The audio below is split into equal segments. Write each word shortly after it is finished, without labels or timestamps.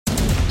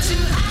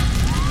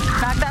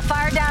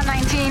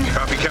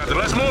Captain.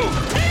 Let's move.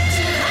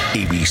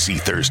 ABC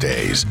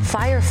Thursdays.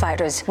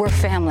 Firefighters, we're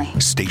family.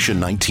 Station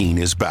 19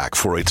 is back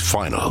for its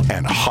final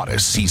and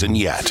hottest season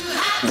yet.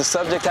 The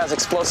subject has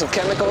explosive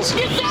chemicals.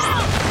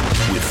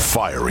 With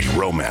fiery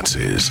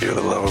romances. You're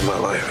the love of my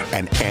life.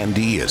 And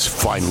Andy is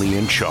finally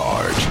in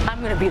charge. I'm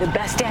going to be the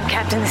best damn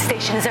captain the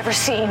station has ever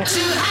seen.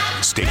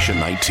 Station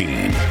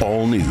 19.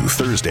 All new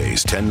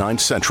Thursdays, 10/9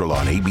 Central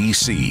on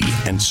ABC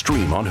and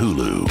stream on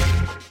Hulu.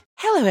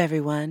 Hello,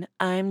 everyone.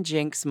 I'm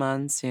Jinx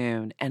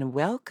Monsoon, and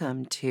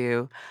welcome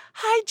to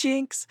Hi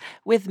Jinx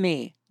with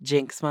me,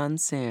 Jinx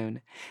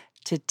Monsoon.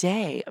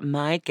 Today,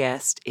 my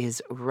guest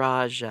is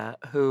Raja,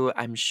 who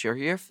I'm sure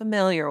you're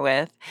familiar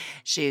with.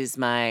 She's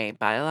my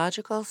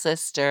biological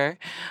sister.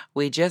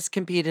 We just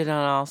competed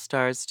on All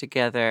Stars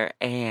together,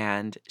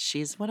 and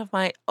she's one of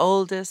my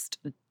oldest,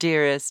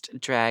 dearest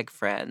drag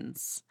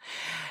friends.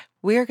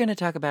 We're going to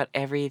talk about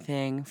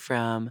everything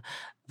from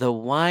the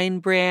wine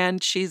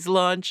brand she's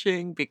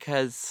launching,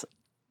 because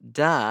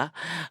duh.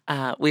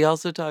 We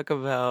also talk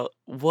about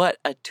what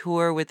a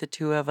tour with the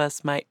two of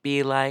us might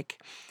be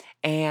like.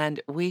 And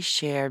we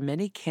share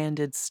many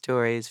candid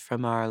stories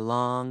from our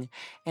long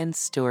and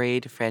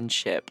storied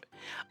friendship.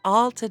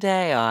 All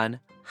today on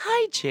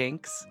Hi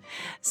Jinx.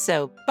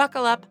 So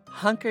buckle up,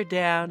 hunker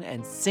down,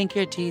 and sink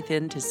your teeth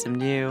into some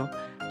new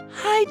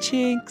Hi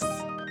Jinx.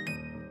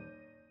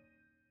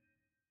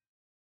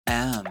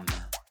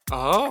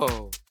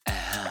 Oh.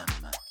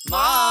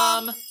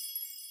 Mom!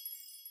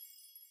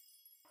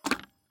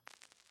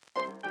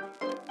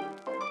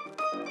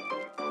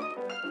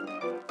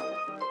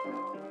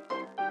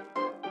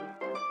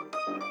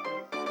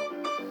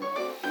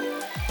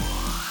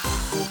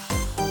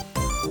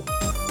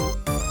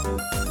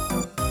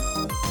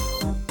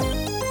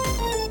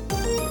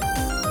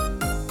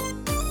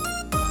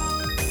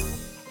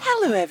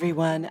 Hello,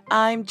 everyone.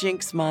 I'm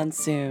Jinx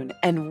Monsoon,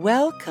 and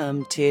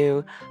welcome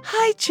to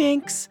Hi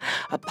Jinx,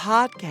 a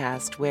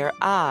podcast where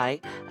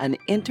I, an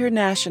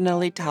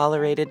internationally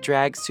tolerated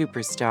drag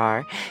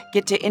superstar,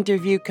 get to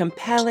interview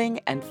compelling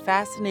and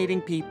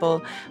fascinating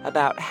people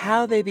about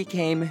how they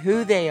became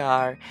who they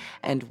are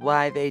and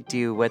why they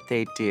do what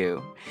they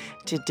do.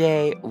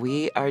 Today,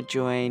 we are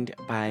joined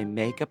by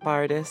makeup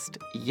artist,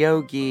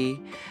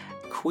 Yogi,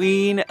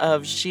 queen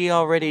of She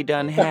Already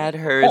Done Had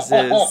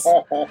Herses,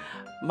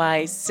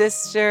 my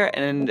sister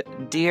and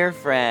dear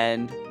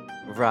friend,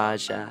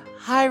 Raja.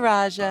 Hi,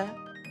 Raja.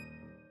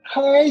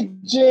 Hi,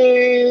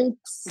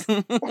 Jinx.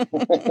 Did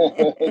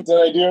I do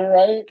it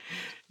right?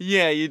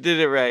 Yeah, you did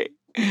it right.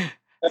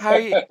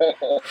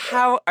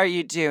 How are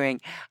you doing?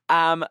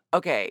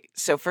 Okay,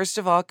 so first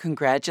of all,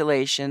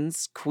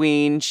 congratulations,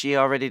 Queen. She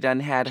Already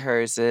Done Had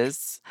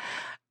Herses.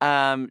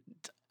 Have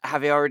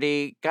you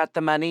already got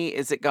the money?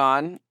 Is it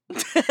gone?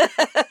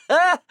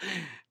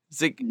 It's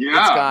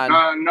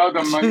gone. No,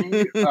 the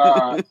money.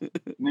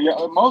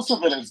 Most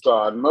of it is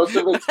gone. Most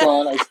of it's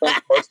gone. I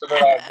spent most of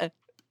it on.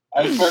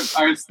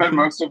 I spent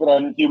most of it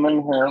on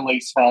human hair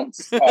lace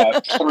fronts. 3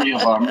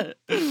 of them.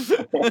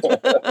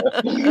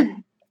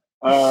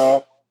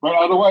 But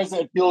otherwise,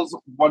 it feels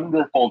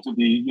wonderful to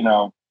be,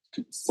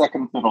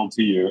 second fiddle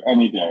to you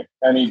any day.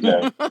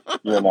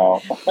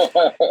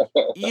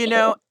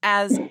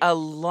 As a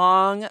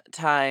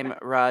long-time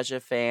Raja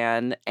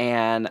fan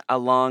and a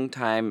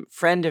long-time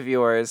friend of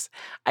yours,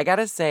 I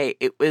gotta say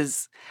it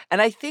was,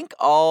 and I think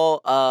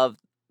all of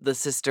the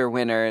sister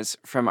winners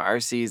from our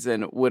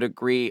season would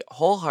agree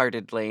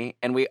wholeheartedly,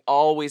 and we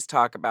always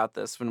talk about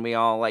this when we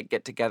all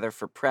get together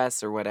for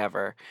press or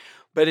whatever,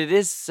 but it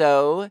is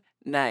so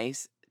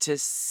nice to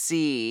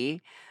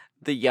see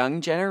the young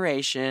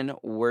generation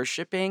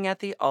worshiping at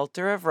the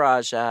altar of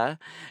Raja.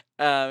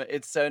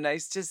 It's so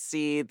nice to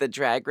see the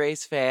Drag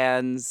Race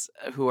fans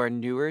who are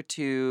newer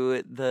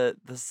to the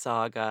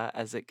saga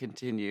as it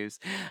continues.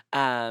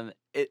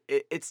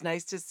 It's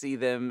nice to see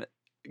them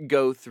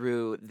go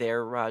through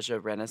their Raja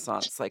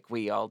renaissance like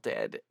we all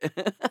did.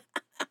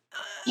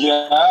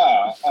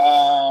 Yeah.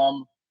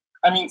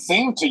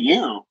 Same to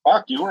you.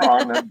 Fuck, you were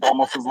on it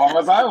almost as long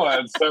as I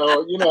was.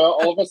 So,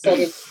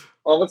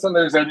 all of a sudden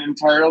there's an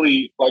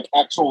entirely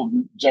actual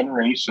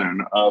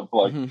generation of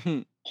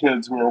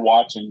kids who are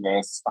watching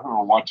this, who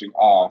are watching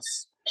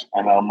us,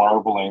 and are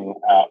marveling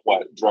at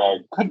what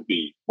drag could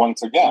be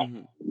once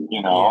again.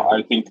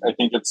 I think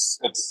it's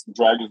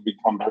drag has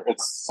become,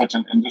 it's such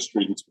an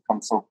industry that's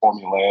become so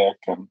formulaic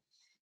and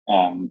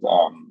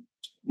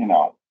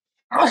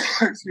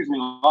excuse me,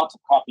 lots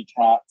of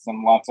copycats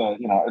and lots of,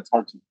 it's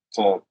hard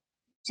to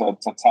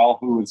tell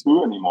who is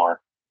who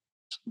anymore.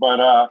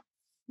 But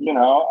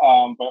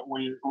but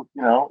we,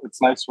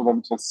 it's nice for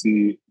them to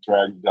see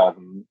drag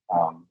done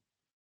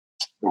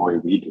the way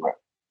we do it,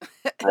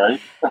 right?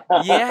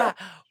 Yeah.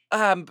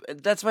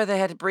 That's why they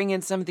had to bring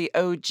in some of the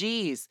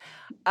OGs.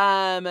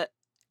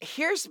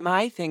 Here's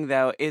my thing,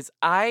 though, is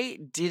I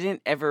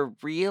didn't ever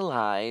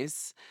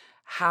realize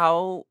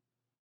how...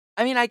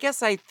 I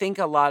guess I think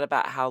a lot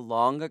about how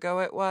long ago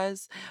it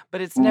was,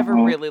 but it's never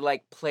really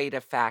played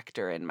a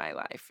factor in my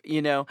life.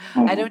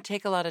 I don't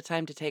take a lot of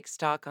time to take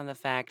stock on the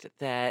fact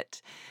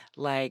that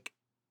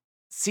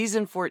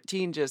season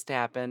 14 just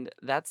happened.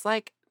 That's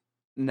like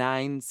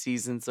 9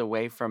 seasons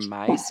away from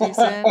my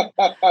season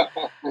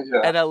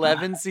Yeah. and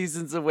 11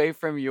 seasons away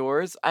from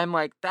yours. I'm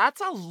like,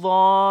 that's a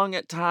long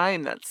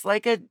time. That's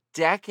like a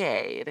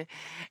decade.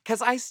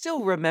 Because I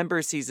still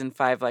remember season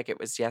 5 like it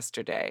was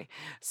yesterday.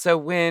 So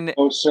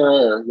Oh,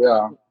 sure.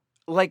 Yeah.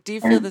 do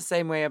you feel And the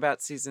same way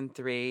about season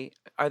 3?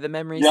 Are the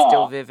memories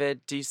still yeah.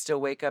 vivid? Do you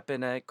still wake up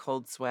in a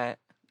cold sweat?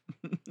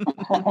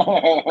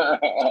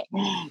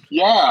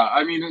 Yeah.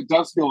 I mean, it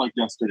does feel like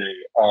yesterday.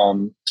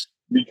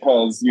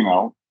 Because,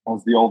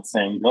 as the old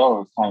saying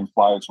goes, time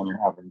flies when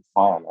you're having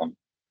fun.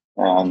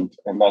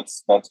 And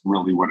that's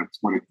really what it's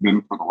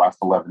been for the last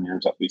 11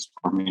 years, at least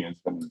for me.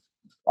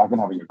 I've been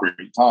having a great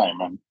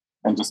time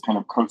and just kind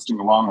of coasting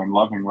along and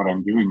loving what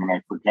I'm doing, and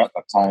I forget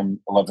that time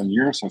 11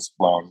 years has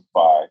flown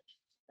by.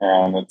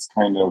 And it's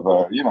kind of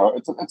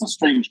it's a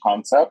strange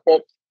concept,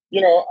 but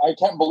I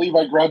can't believe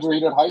I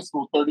graduated high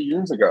school 30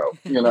 years ago.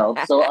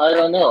 So I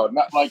don't know.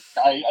 Not like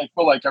I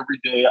feel like every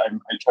day I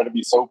try to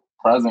be so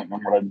present in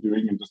what I'm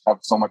doing and just have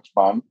so much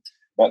fun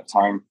that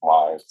time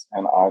flies,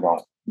 and I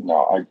don't.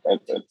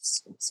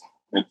 It's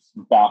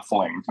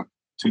baffling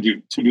to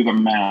do the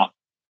math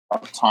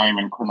of time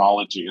and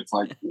chronology. It's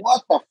like,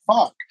 what the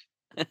fuck?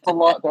 It's a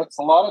lot. That's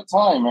a lot of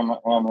time, and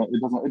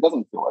it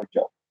doesn't feel like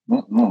it.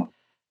 Mm-mm.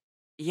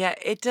 Yeah,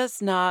 it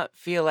does not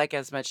feel like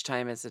as much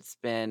time as it's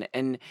been.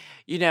 And,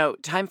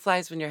 time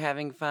flies when you're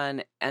having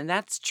fun. And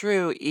that's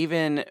true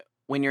even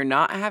when you're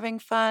not having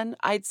fun,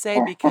 I'd say,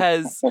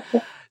 because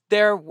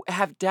there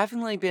have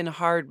definitely been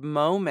hard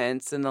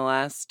moments in the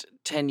last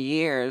 10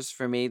 years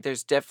for me.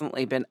 There's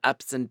definitely been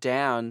ups and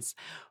downs,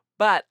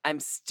 but I'm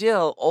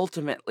still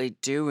ultimately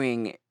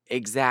doing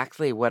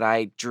exactly what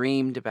I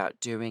dreamed about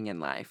doing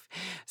in life.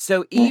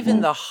 So even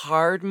Hmm. the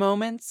hard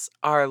moments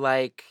are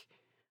like,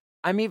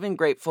 I'm even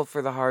grateful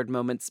for the hard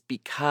moments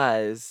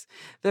because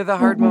they're the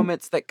hard Hmm.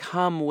 moments that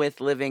come with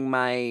living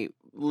my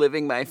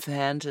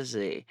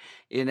fantasy,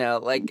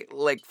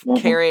 like Hmm.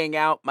 carrying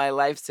out my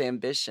life's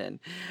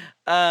ambition.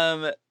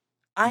 Um,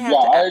 I Yeah,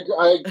 have to.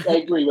 I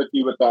agree with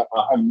you with that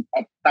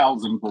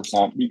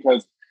 1,000%,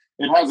 because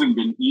it hasn't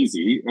been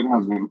easy. It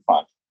has been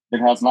fun. It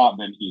has not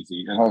been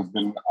easy. It has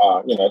been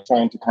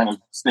trying to kind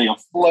of stay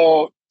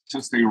afloat, to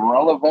stay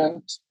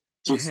relevant,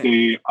 to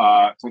stay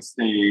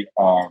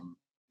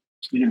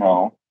you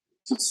know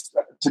to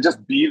to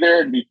just be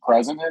there and be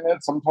present in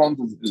it. Sometimes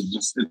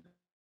it's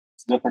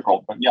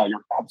difficult, but yeah,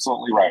 you're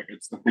absolutely right.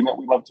 It's the thing that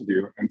we love to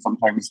do, and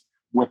sometimes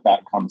with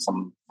that comes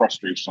some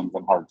frustrations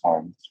and hard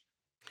times,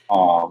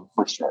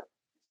 for sure.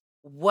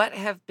 What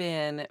have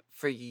been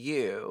for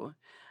you?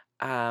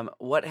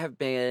 What have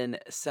been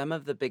some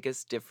of the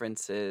biggest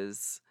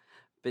differences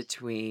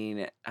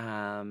between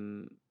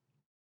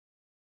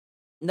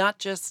not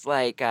just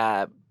like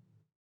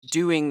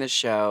doing the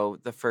show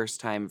the first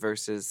time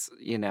versus,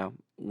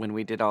 when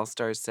we did All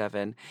Stars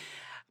 7,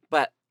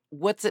 but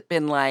what's it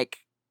been like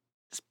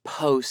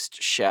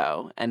post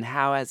show and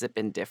how has it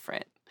been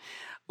different?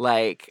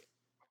 Like,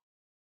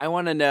 I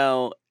want to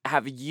know,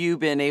 have you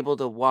been able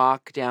to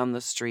walk down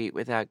the street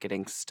without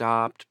getting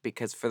stopped?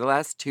 Because for the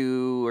last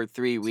 2 or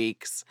 3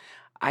 weeks,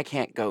 I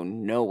can't go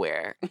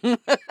nowhere.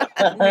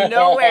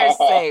 Nowhere is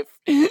safe.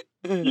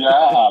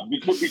 Yeah,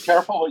 be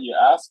careful what you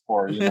ask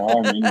for. I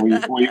mean,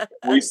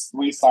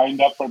 we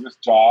signed up for this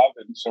job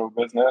in show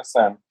business,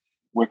 and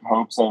with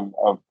hopes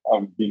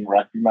of being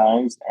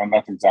recognized, and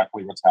that's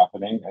exactly what's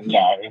happening. And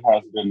yeah,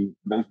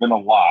 there's been a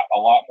lot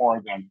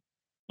more than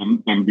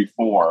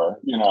before.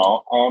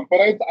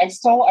 But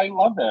I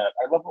love it.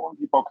 I love it when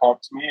people come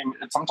up to me,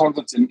 and sometimes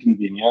it's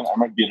inconvenient. I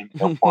might be at an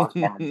airport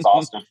and I'm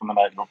exhausted from the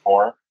night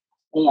before.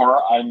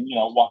 Or I'm,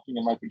 walking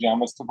in my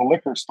pajamas to the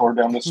liquor store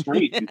down the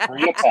street in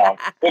Koreatown.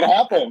 It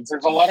happens.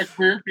 There's a lot of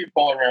queer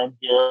people around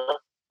here,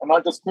 and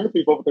not just queer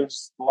people, but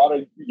there's a lot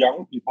of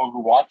young people who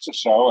watch the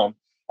show,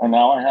 and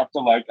now I have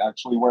to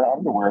actually wear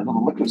underwear to the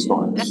liquor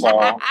store.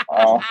 So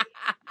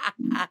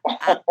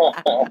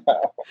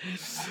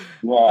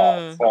yeah,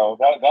 Uh, so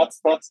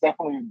that's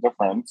definitely a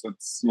difference.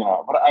 It's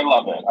but I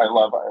love it. I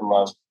love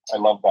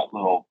that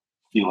little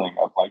feeling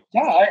of like,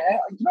 yeah,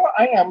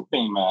 I am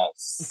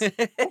famous.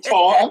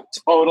 I'm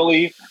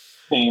totally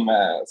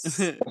famous.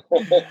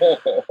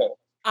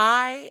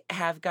 I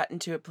have gotten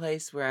to a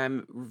place where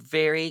I'm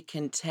very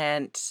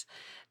content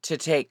to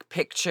take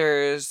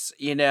pictures.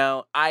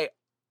 I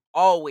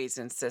always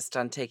insist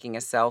on taking a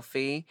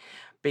selfie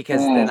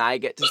because then Mm, I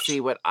get to see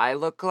what I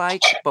look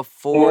like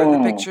before the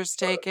mm, picture's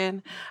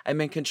taken.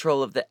 I'm in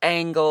control of the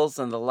angles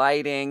and the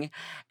lighting.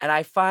 And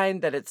I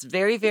find that it's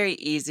very, very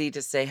easy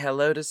to say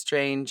hello to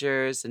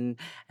strangers and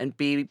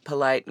be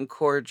polite and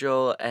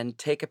cordial and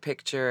take a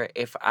picture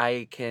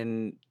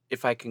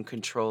if I can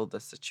control the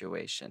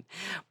situation.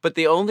 But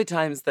the only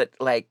times that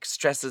like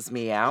stresses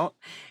me out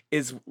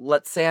is,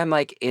 let's say I'm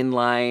like in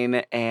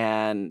line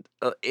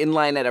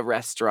at a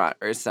restaurant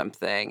or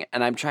something,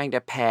 and I'm trying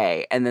to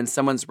pay, and then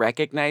someone's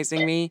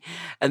recognizing me,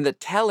 and the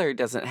teller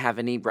doesn't have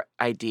any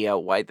idea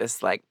why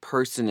this like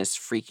person is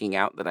freaking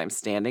out that I'm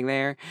standing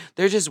there.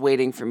 They're just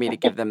waiting for me to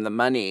give them the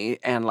money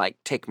and like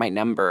take my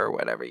number or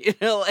whatever,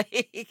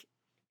 like.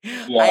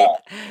 Yeah.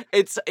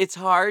 It's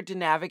hard to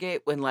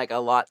navigate when like a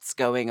lot's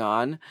going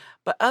on,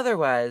 but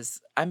otherwise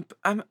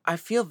I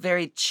feel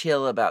very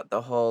chill about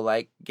the whole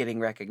like getting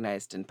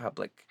recognized in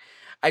public.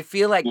 I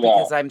feel like Yeah.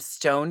 because I'm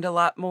stoned a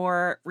lot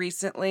more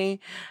recently,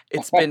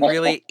 it's been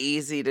really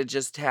easy to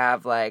just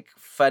have like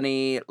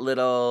funny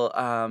little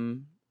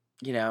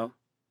you know,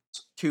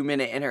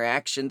 2-minute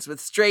interactions with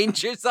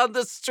strangers on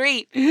the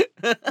street. Yeah,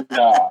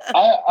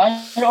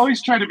 I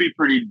always try to be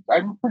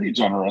I'm pretty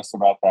generous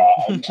about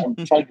that. I'm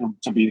trying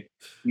to be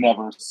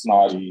never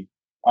snotty.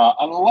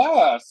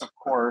 Unless, of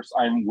course,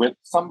 I'm with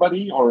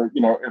somebody, or,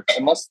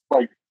 unless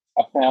like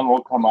a fan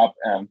will come up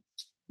and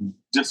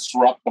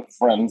disrupt the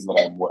friends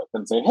that I'm with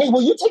and say, hey,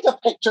 will you take a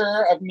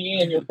picture of me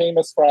and your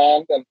famous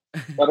friend? And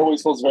that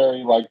always feels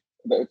very like,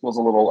 it feels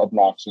a little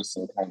obnoxious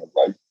and kind of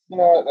like,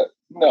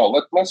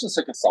 no, let's just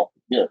take a selfie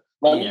here.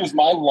 Let me use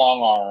my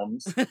long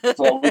arms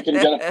so we can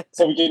get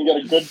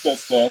a good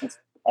distance.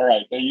 All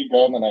right, there you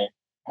go. And then I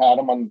pat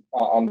them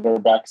on their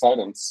backside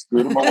and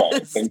scoot them away.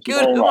 Thank you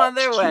very much. On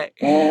their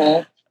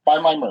way. Buy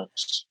my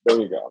merch.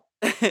 There you go.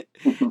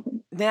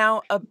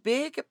 Now, a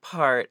big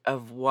part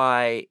of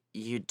why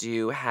you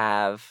do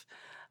have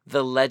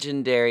the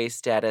legendary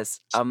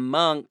status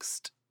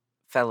amongst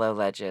fellow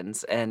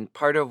legends, and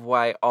part of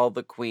why all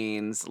the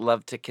queens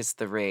love to kiss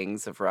the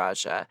rings of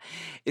Raja,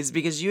 is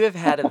because you have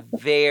had a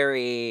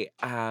very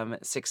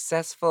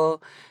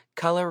successful,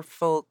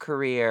 colorful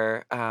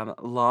career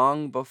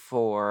long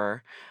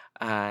before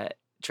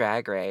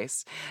Drag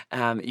Race.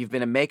 You've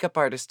been a makeup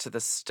artist to the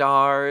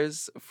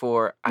stars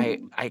for, I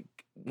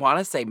want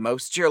to say,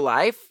 most of your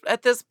life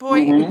at this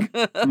point.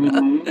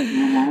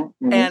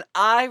 And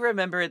I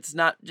remember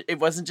it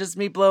wasn't just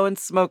me blowing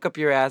smoke up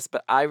your ass,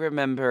 but I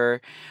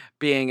remember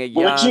being a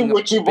young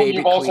which you've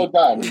baby also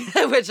queen.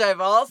 done. Which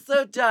I've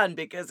also done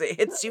because it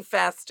hits you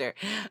faster.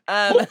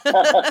 I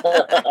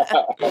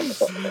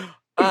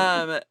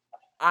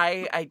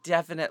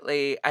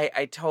definitely,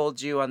 I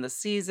told you on the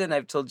season,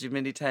 I've told you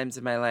many times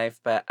in my life,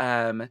 but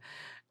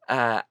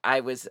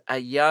I was a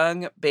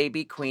young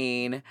baby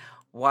queen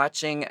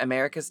watching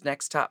America's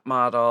Next Top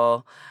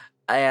Model,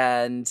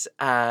 and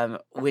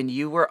when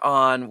you were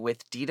on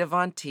with Dita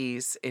Von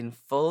Teese in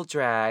full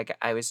drag,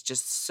 I was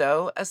just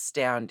so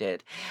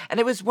astounded. And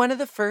it was one of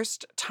the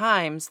first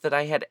times that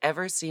I had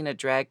ever seen a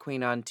drag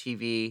queen on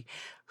TV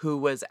who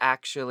was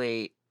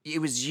actually, it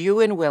was you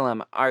and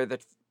Willem are the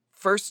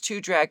first two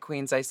drag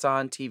queens I saw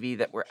on TV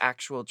that were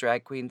actual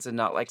drag queens and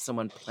not like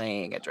someone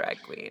playing a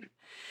drag queen.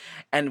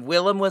 And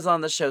Willem was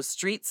on the show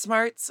Street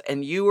Smarts,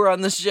 and you were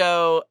on the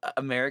show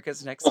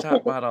America's Next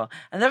Top Model.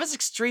 And that was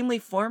extremely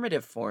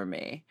formative for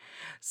me.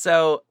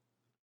 So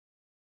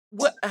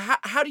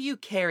how do you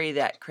carry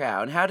that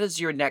crown? How does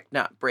your neck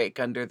not break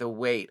under the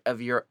weight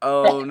of your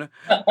own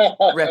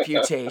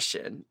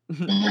reputation?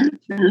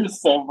 You're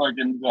so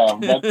fucking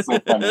dumb. That's so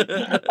funny.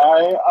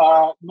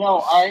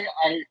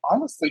 I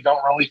honestly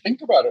don't really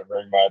think about it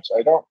very much.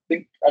 I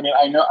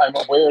know I'm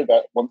aware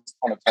that once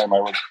upon a time I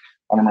was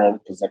on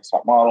America's Next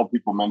Top Model.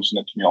 People mention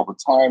it to me all the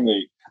time.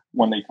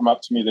 When they come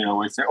up to me, they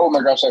always say, oh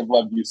my gosh, I've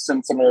loved you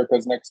since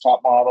America's Next Top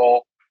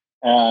Model.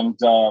 And,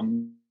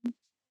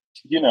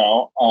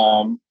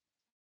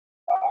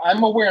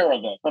 I'm aware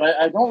of it, but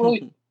I don't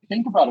really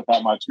think about it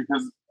that much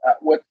because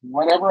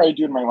whatever I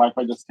do in my life,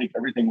 I just take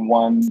everything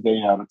one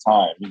day at a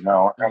time, and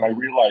I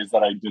realize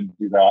that I did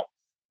do that.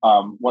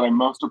 What I'm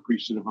most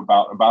appreciative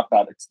about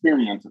that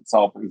experience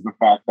itself is the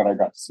fact that I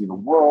got to see the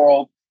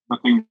world, the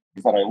things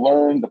that I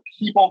learned, the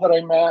people that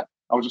I met.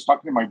 I was just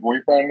talking to my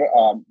boyfriend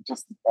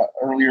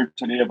earlier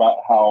today about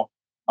how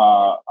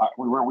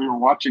we were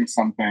watching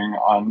something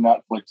on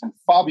Netflix, and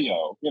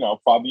Fabio,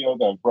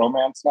 the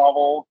romance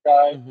novel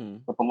guy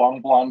with the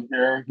long blonde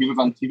hair, he was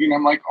on TV, and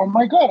I'm like, oh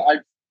my God,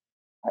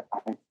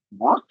 I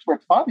worked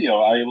with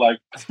Fabio. I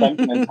spent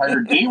an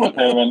entire day with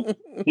him, and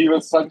he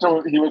was such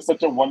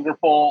a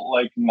wonderful,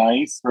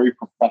 nice, very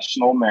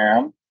professional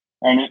man.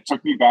 And it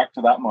took me back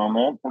to that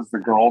moment because the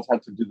girls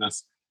had to do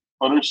this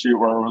photo shoot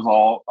where it was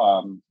all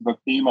the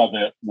theme of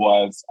it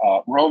was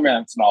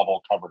romance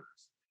novel covers.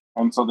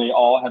 And so they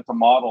all had to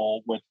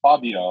model with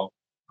Fabio,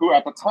 who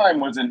at the time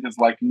was in his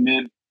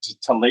mid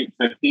to late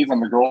 50s,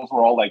 and the girls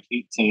were all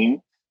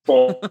 18.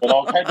 So they were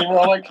all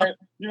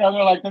they're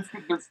like,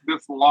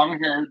 this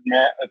long-haired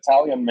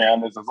Italian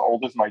man is as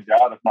old as my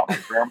dad, if not my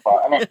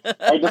grandpa. And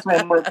I just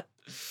remember,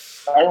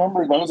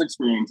 those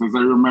experiences.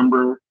 I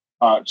remember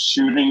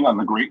shooting on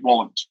the Great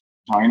Wall of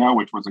China,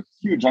 which was a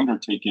huge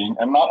undertaking,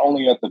 and not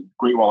only at the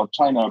Great Wall of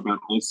China, but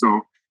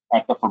also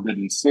at the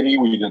Forbidden City.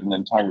 We did an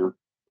entire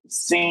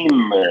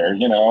scene there,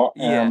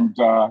 and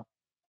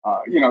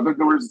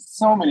there was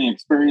so many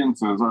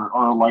experiences,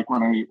 or like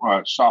when I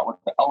shot with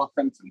the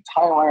elephants in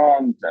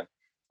Thailand,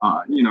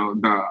 and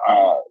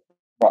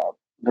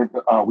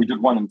we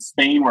did one in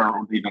Spain where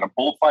we did a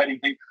bullfighting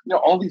thing.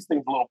 All these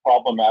things are a little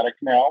problematic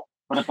now,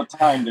 but at the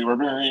time they were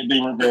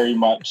very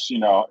much,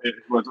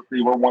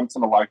 they were once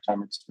in a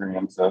lifetime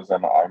experiences,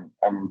 and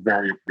I'm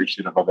very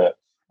appreciative of it.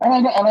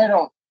 And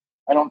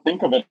I don't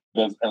think of it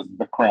as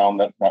the crown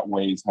that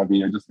weighs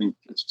heavy. I just think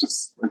it's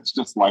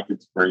just life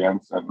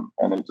experience,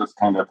 and it just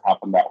kind of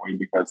happened that way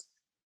because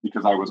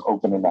I was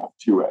open enough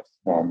to it,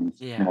 and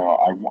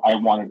I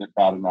wanted it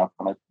bad enough,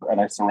 and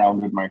I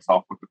surrounded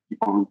myself with the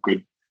people who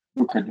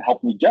could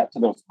help me get to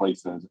those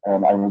places.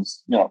 And I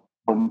was,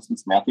 for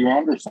instance, Matthew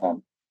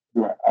Anderson,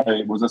 who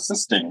I was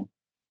assisting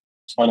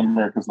on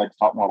America's Next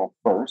Top Model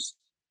first.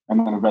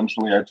 And then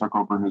eventually I took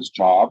over his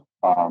job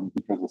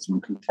because of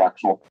some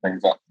contractual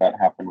things that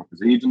happened with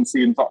his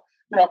agency. And so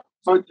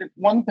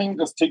one thing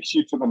just takes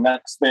you to the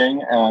next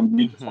thing, and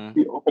you just have to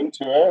be open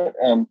to it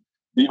and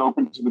be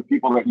open to the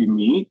people that you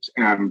meet,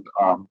 and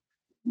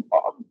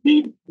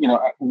be,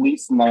 at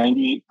least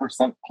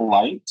 98%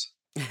 polite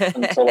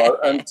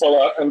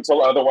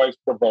until otherwise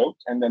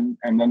provoked, and then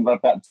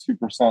let that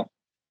 2%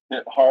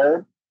 hit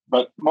hard.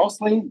 But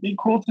mostly be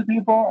cool to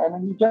people, and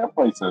then you get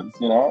places.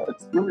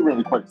 It's really,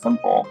 really quite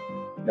simple.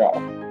 Yeah.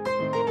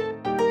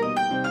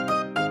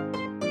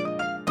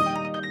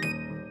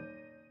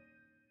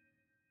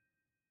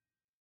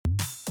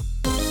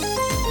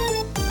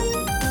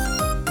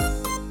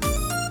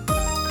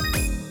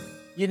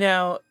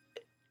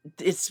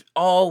 It's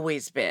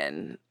always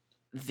been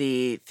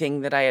the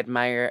thing that I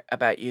admire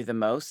about you the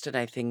most, and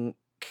I think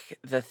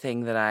the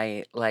thing that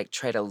I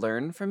try to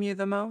learn from you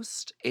the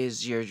most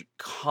is your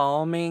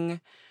calming,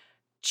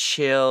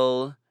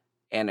 chill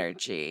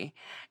energy.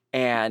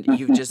 And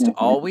you've just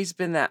always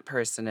been that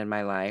person in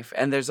my life.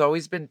 And there's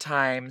always been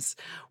times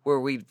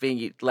where we've been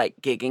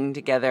gigging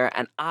together,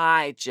 and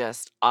I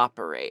just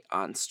operate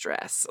on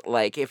stress.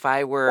 Like if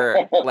I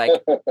were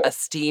a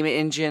steam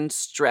engine,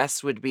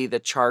 stress would be the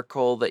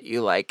charcoal that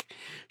you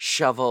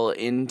shovel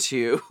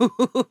into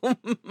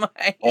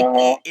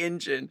my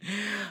engine.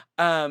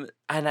 And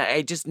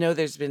I just know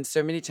there's been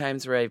so many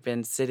times where I've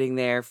been sitting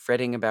there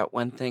fretting about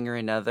one thing or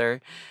another,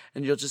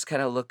 and you'll just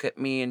kind of look at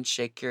me and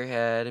shake your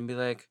head and be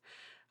like,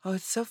 "Oh,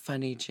 it's so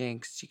funny,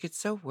 Jinx. You get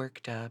so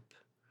worked up.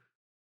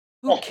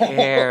 Who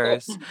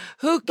cares?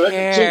 Who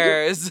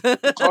cares?"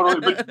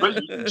 Totally,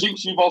 but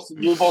Jinx, you've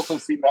also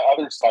seen the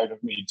other side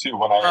of me too.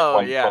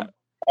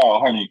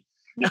 Honey,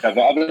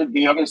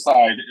 the other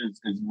side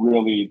is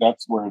really,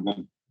 that's where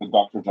the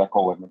Dr.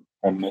 Jekyll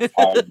and Miss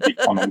Hyde be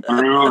coming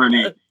through,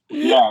 and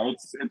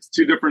it's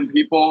two different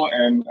people.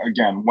 And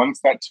again, once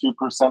that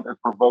 2% is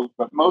provoked,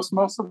 but most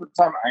of the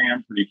time I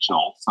am pretty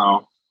chill.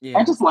 So. Yeah.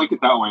 I just like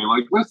it that way.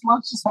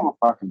 Let's just have a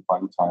fucking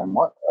fun time.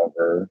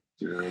 Whatever,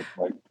 dude.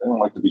 I don't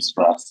like to be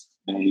stressed.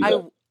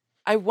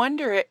 I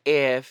wonder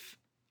if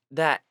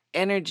that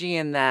energy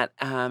and that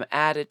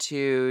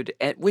attitude,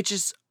 which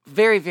is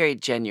very, very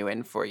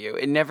genuine for you.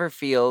 It never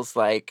feels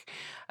like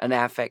an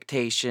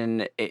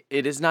affectation.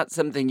 It is not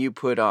something you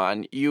put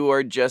on. You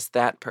are just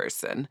that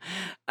person.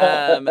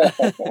 I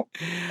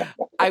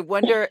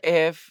wonder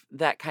if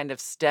that kind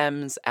of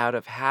stems out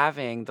of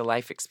having the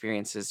life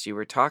experiences you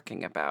were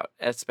talking about,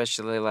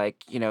 especially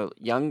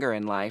younger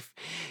in life.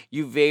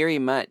 You very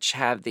much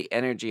have the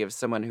energy of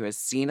someone who has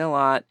seen a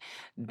lot,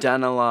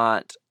 done a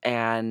lot,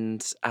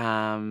 and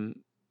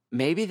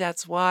maybe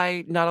that's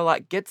why not a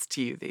lot gets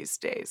to you these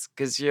days,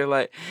 because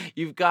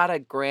you've got a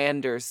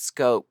grander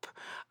scope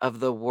of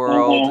the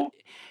world.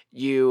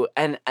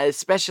 And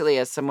especially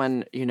as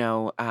someone,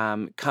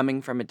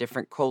 coming from a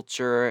different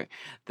culture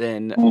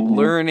than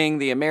learning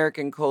the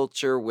American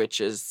culture, which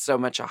is so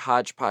much a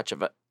hodgepodge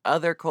of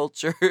other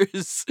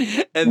cultures,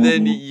 and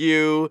then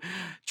you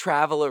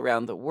travel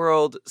around the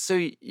world.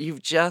 So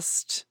you've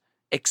just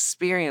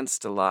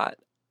experienced a lot.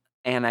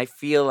 And I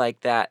feel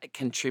like that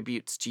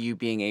contributes to you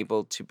being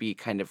able to be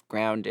kind of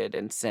grounded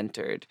and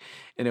centered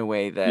in a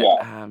way that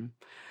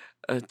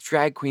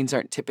drag queens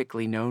aren't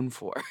typically known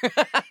for.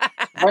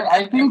 But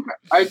I think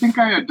I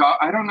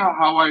don't know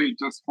how I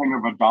just kind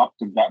of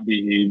adopted that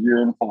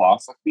behavior and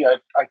philosophy. I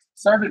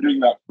started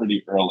doing that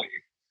pretty early.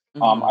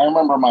 I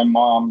remember my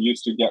mom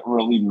used to get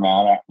really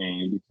mad at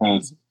me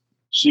because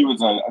she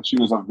was a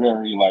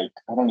very I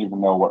don't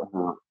even know what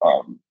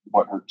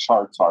her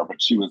charts are,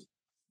 but she was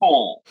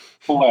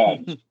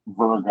full-fledged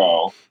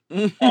Virgo,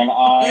 and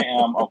I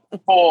am a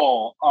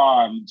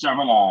full-on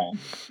Gemini.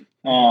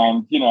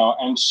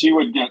 And she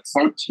would get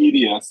so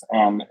tedious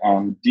and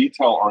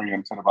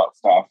detail-oriented about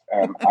stuff.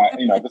 And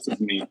this is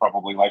me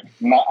probably I'm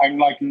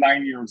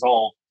 9 years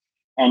old,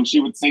 and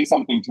she would say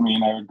something to me,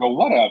 and I would go,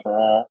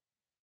 "Whatever."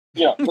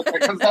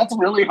 Because that's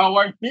really how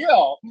I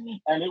feel.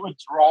 And it would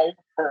drive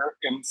her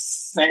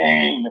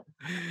insane,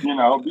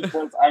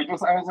 because I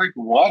was like,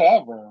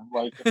 whatever.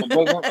 If it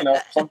doesn't,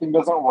 if something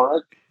doesn't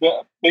work,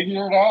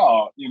 figure it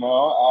out,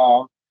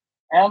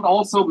 and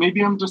also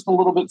maybe I'm just a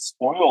little bit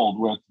spoiled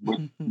with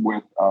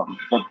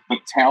the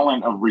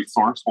talent of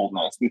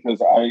resourcefulness,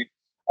 because I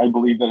I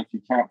believe that if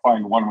you can't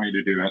find one way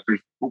to do it,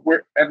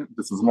 and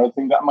this is another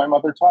thing that my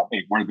mother taught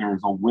me, where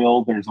there's a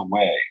will, there's a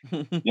way,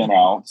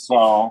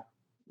 so,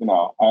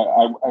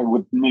 I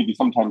would maybe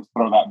sometimes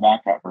throw that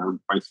back at her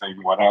by saying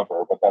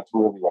whatever, but that's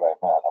really what I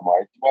meant. I'm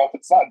like, well, if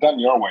it's not done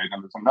your way,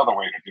 then there's another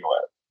way to do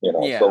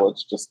it, Yeah. So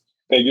let's just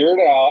figure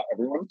it out.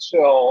 Everyone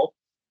chill.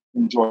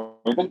 Enjoy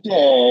the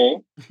day,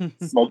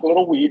 smoke a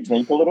little weed,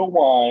 drink a little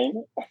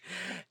wine.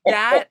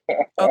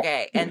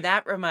 Okay, and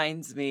that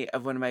reminds me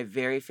of one of my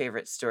very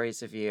favorite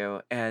stories of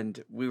you.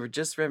 And we were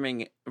just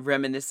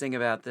reminiscing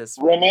about this.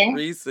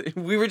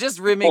 We were just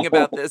rimming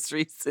about this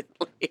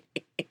recently.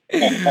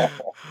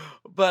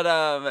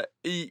 But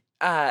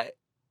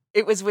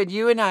it was when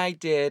you and I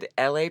did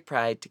LA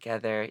Pride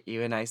together.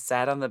 You and I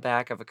sat on the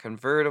back of a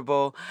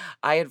convertible.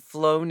 I had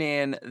flown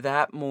in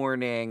that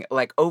morning,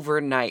 like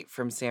overnight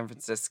from San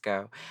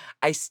Francisco.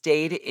 I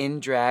stayed in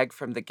drag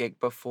from the gig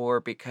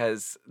before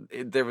because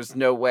there was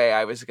no way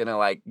I was going to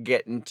like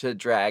get into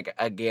drag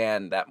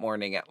again that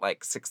morning at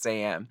like 6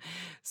 a.m.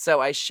 So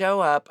I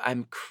show up,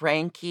 I'm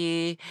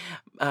cranky.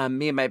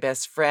 Me and my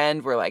best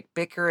friend were like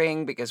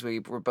bickering because we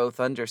were both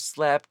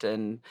underslept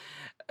and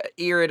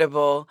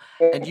irritable,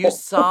 and you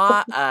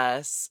saw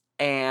us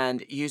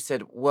and you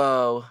said,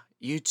 whoa,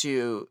 you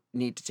two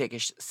need to take a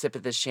sip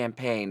of this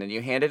champagne, and you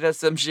handed us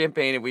some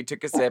champagne and we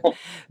took a sip.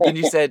 Then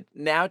you said,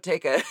 now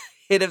take a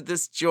hit of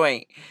this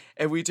joint,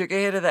 and we took a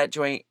hit of that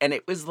joint, and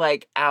it was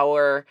like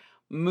our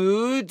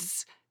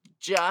moods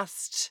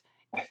just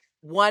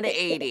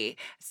 180.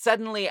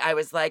 Suddenly I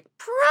was like,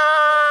 pride!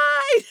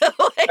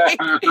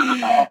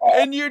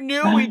 And you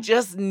knew we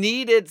just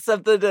needed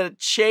something to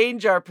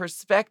change our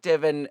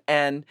perspective.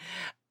 And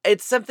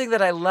it's something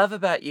that I love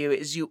about you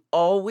is you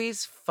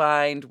always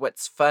find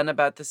what's fun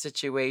about the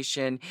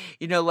situation.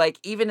 Like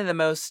even in the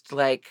most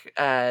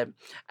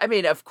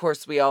of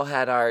course we all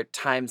had our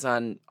times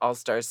on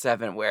All-Star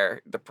 7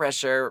 where the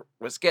pressure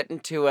was getting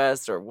to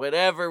us or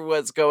whatever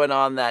was going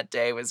on that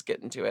day was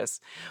getting to us.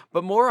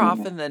 But more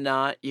often than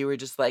not, you were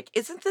just like,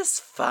 isn't this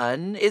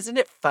fun? Isn't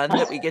it fun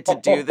that we get to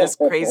do this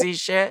crazy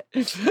shit?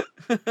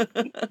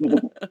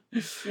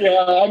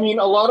 Yeah, I mean,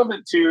 a lot of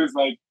it too is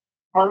like,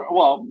 a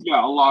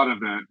lot of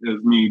it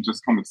is me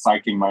just kind of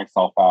psyching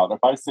myself out.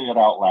 If I say it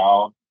out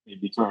loud,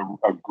 maybe to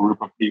a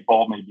group of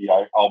people, maybe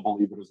I'll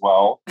believe it as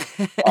well.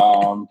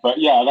 But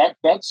yeah,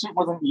 that shit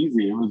wasn't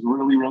easy. It was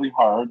really, really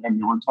hard. And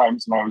there were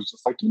times when I was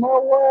just like, you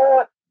know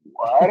what?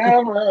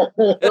 Whatever.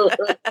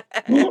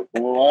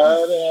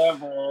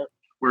 Whatever.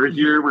 We're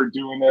here, we're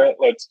doing it.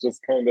 Let's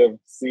just kind of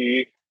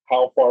see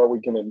how far we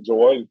can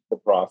enjoy the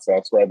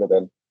process rather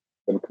than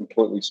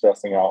completely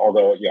stressing out.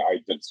 Although, yeah, I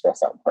did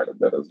stress out quite a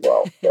bit as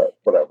well, but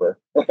whatever.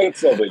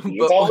 It's no big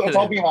deal. It's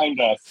all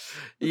behind us.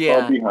 It's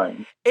all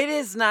behind. It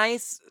is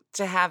nice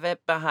to have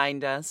it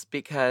behind us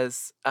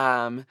because,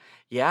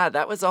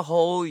 that was a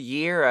whole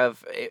year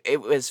of, it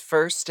was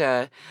first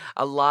it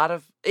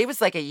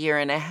was like a year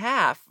and a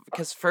half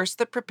because first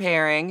the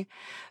preparing,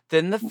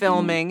 then the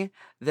filming,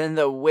 then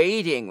the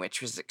waiting, which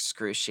was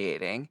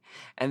excruciating,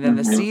 and then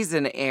the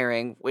season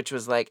airing, which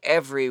was like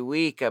every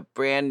week a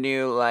brand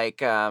new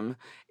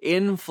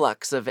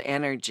influx of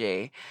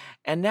energy.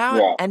 And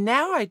now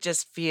I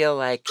just feel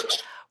like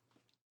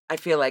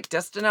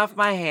dusting off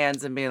my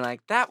hands and being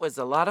like, that was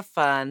a lot of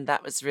fun.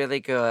 That was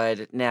really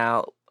good.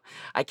 Now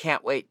I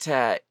can't wait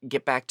to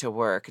get back to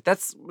work.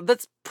 That's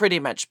pretty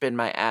much been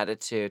my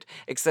attitude,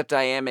 except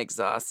I am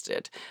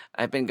exhausted.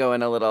 I've been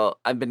going a little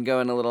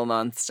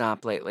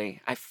nonstop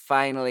lately. I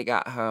finally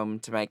got home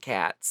to my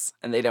cats,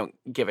 and they don't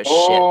give a shit.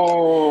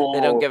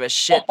 They don't give a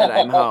shit that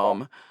I'm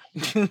home.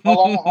 How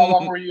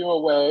long were you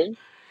away?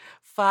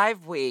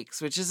 5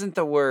 weeks, which isn't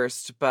the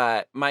worst,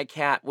 but my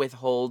cat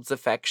withholds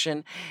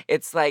affection.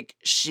 It's like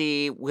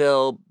she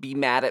will be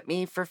mad at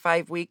me for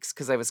 5 weeks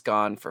because I was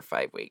gone for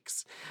 5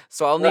 weeks.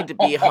 So I'll need to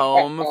be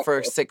home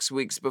for 6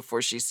 weeks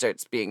before she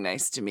starts being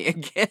nice to me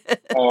again.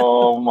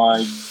 Oh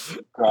my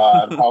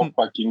God, how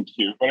fucking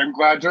cute. But I'm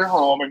glad you're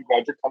home. I'm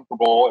glad you're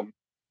comfortable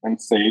and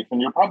safe,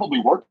 and you're probably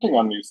working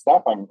on new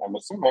stuff, I'm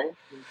assuming.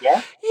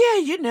 Yeah?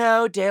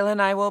 Yeah, Dale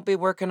and I will be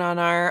working on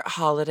our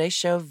holiday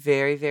show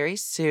very, very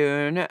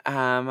soon.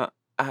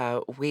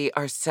 We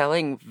are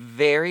selling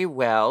very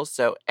well,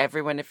 so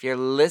everyone, if you're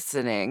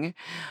listening,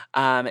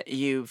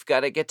 you've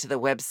got to get to the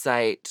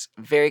website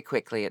very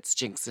quickly. It's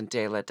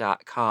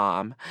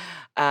jinxanddayla.com.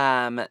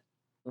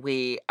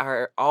 We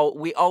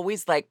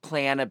always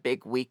plan a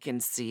big week in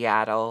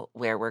Seattle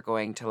where we're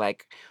going to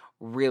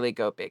really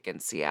go big in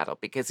Seattle,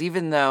 because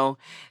even though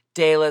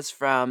Dayla's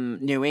from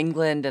New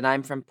England and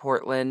I'm from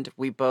Portland,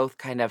 we both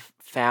kind of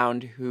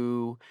found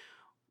who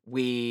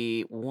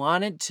we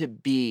wanted to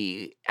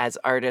be as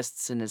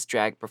artists and as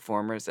drag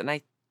performers, and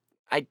I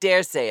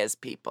dare say as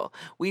people.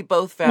 We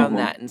both found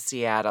that in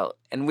Seattle,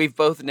 and we've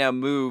both now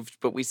moved,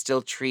 but we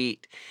still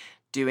treat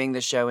doing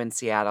the show in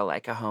Seattle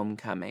like a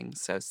homecoming.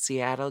 So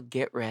Seattle,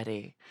 get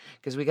ready,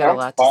 because we got a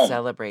lot to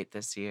celebrate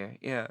this year.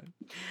 Yeah.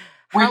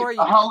 How are you?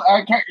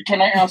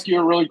 Can I ask you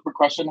a really quick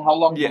question? How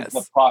long does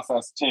the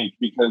process take?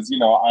 Because,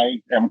 I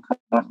am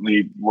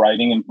currently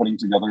writing and putting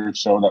together a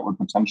show that would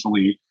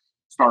potentially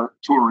start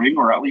touring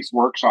or at least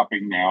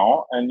workshopping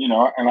now. And,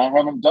 and I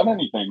haven't done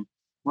anything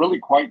really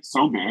quite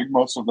so big.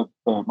 Most of the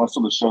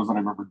shows that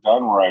I've ever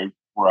done where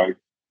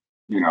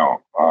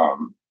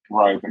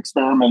I've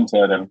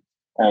experimented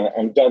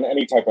and done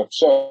any type of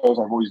shows,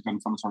 I've always done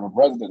some sort of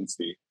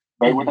residency.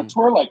 But with a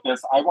tour like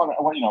this,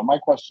 my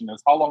question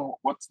is,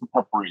 what's the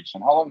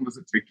preparation? How long does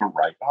it take to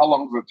write? How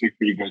long does it take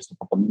for you guys to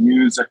put the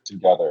music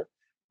together?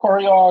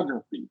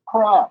 Choreography,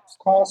 props,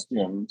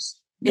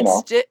 costumes,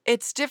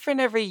 It's different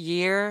every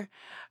year,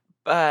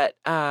 but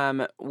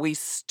we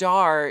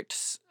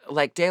start,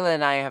 like Dayla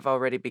and I have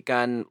already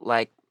begun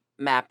like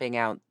mapping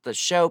out the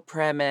show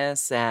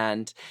premise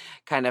and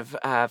kind of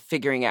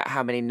figuring out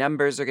how many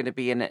numbers are going to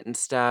be in it and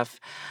stuff.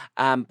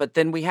 But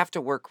then we have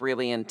to work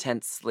really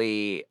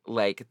intensely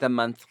like the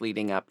month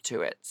leading up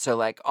to it. So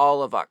like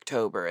all of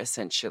October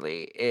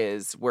essentially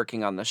is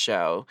working on the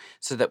show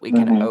so that we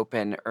can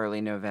open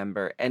early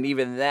November. And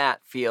even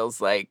that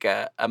feels like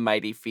a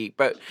mighty feat.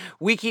 But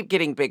we keep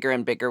getting bigger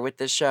and bigger with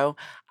the show.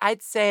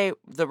 I'd say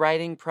the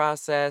writing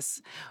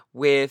process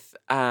with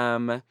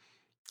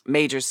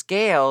Major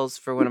Scales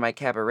for one of my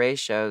cabaret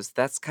shows,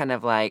 that's kind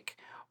of like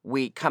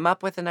we come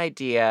up with an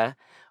idea,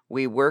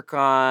 we work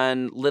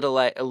on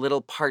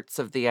little parts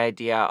of the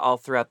idea all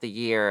throughout the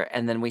year,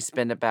 and then we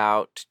spend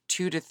about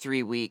 2 to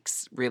 3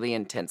 weeks really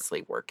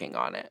intensely working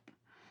on it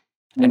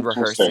and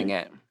rehearsing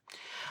it.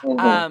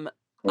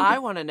 I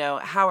want to know,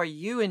 how are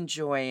you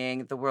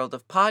enjoying the world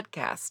of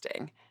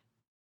podcasting?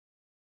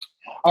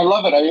 I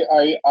love it.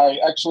 I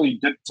actually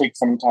did take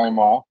some time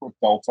off with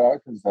Delta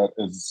because that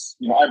is,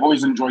 I've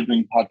always enjoyed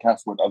doing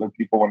podcasts with other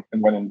people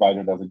when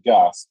invited as a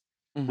guest.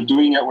 But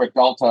doing it with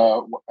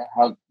Delta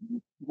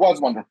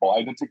was wonderful.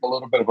 I did take a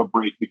little bit of a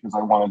break because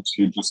I wanted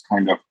to just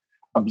kind of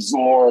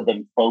absorb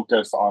and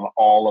focus on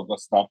all of the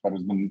stuff that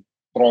has been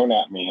thrown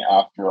at me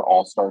after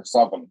All Star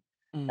 7.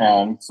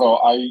 And so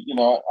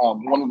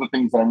one of the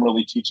things that I'm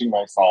really teaching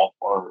myself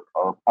or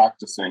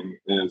practicing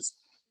is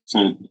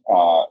to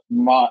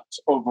not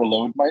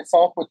overload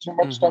myself with too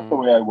much stuff the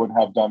way I would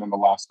have done in the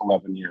last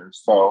 11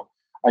 years. So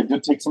I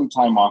did take some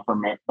time off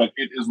from it, but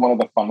it is one of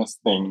the funnest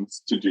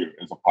things to do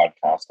as a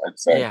podcast, I'd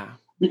say. Yeah.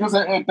 Because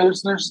it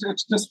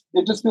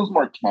just feels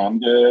more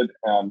candid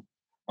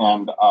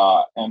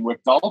and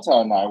with Delta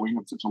and I, we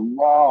have such a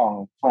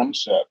long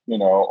friendship,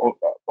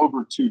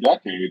 over 2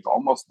 decades,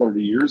 almost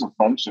 30 years of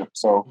friendship.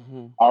 So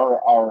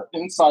our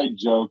inside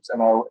jokes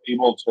and our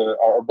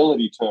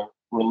ability to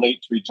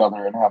relate to each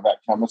other and have that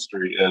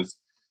chemistry is,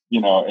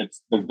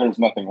 there's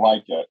nothing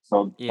like it.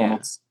 So and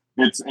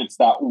it's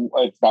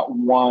that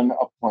one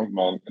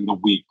appointment in the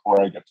week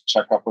where I get to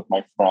check up with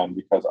my friend,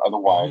 because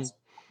otherwise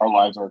our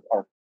lives are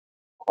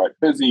quite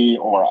busy,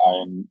 or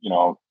I'm,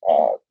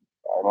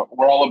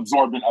 we're all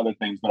absorbed in other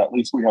things, but at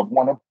least we have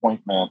one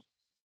appointment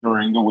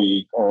during the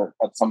week or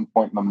at some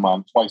point in the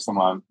month, twice a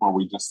month, where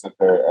we just sit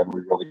there and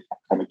we really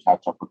kind of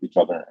catch up with each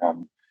other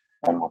and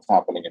what's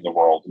happening in the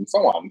world and so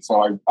on.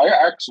 So I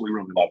actually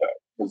really love it,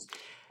 because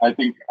I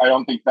think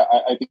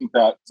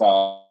that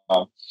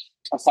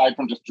aside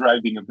from just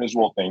drag being a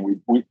visual thing,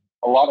 we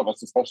a lot of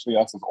us, especially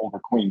us as older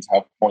queens,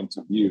 have points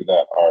of view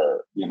that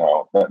are,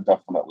 that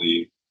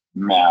definitely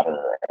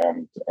matter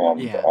and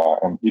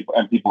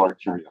people are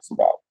curious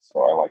about.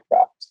 So I like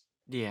that.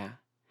 Yeah.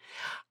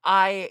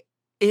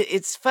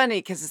 It's funny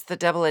because it's the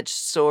double-edged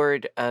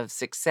sword of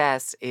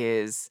success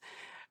is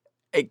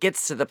it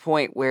gets to the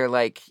point where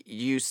like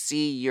you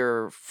see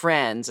your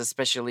friends,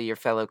 especially your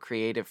fellow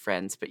creative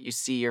friends, but you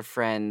see your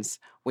friends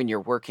when you're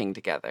working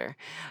together.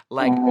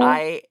 Like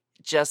I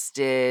just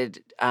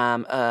did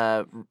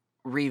a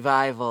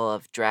revival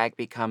of Drag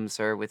Becomes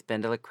Her with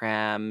Bendela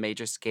Cram,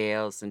 Major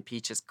Scales, and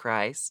Peaches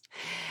Christ.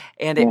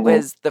 And it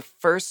was the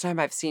first time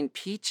I've seen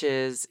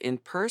Peaches in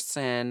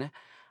person,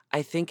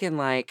 I think in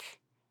like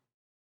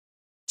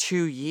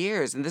 2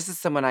 years. And this is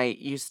someone I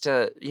used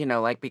to,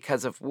 like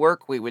because of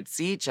work, we would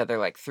see each other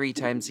like 3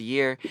 times a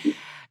year.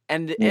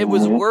 And it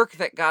was work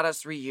that got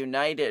us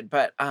reunited.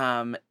 But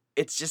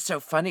it's just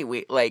so funny.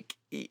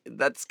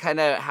 That's kind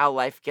of how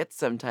life gets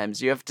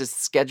sometimes. You have to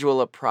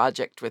schedule a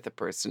project with a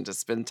person to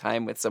spend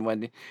time with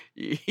someone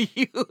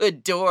you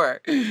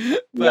adore.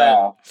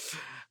 But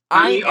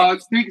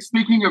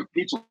speaking of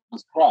Peaches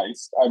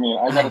Christ, I mean,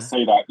 I got to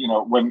say that,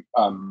 when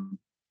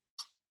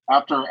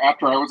after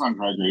I was on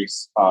Drag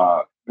Race,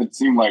 it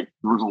seemed like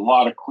there was a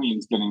lot of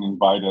queens getting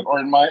invited, or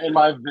in my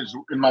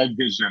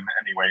vision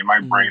anyway, in my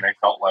brain, I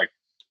felt like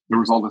there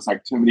was all this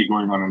activity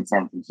going on in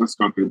San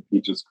Francisco through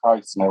Peaches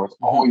Christ, and I was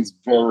always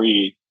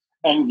very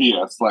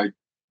envious, like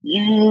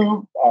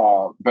you,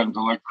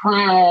 Bendela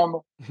Cram,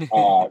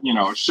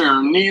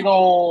 Sharon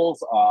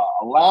Needles,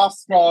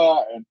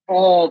 Alaska, and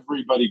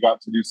everybody got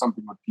to do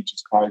something with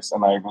Peaches Christ,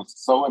 and I was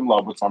so in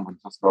love with San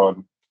Francisco,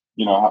 and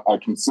I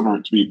consider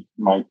it to be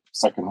my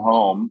second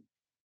home,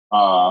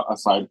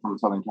 aside from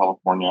Southern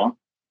California.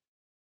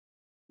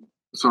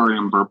 Sorry,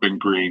 I'm burping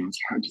greens.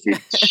 I just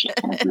ate shit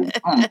ton of greens.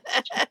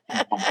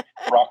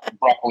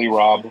 Broccoli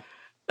Rob.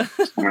 I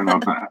don't know.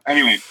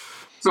 Anyway,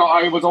 so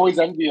I was always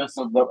envious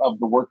of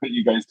the work that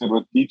you guys did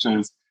with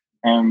Peaches,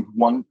 and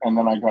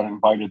then I got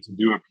invited to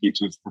do a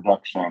Peaches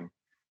production.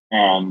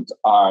 And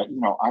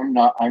I'm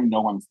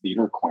no one's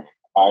theater queen.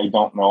 I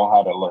don't know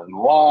how to learn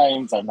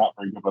lines. I'm not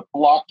very good with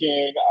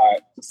blocking.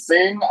 To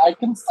sing, I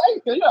can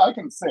sing. Yeah, I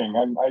can sing.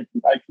 I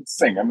can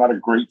sing. I'm not a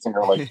great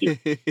singer like you,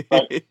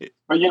 but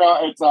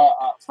it's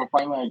so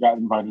finally I got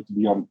invited to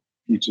be on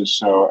Peach's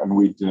show, and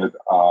we did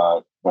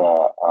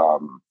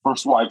the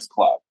First Wives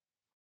Club,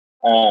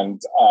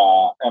 and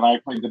I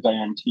played the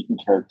Diane Keaton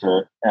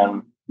character,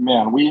 and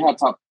man, we had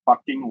to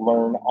fucking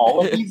learn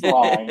all of these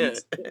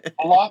lines,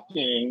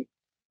 blocking.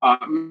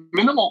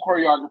 Minimal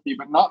choreography,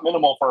 but not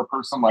minimal for a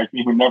person like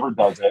me who never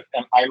does it.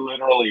 And I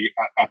literally,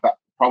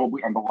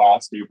 probably on the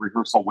last day of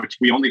rehearsal, which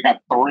we only had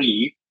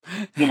 3,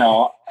 and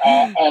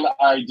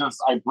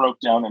I broke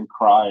down and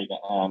cried.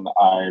 And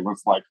I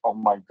was like, oh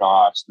my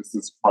gosh, this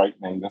is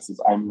frightening.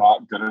 I'm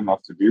not good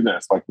enough to do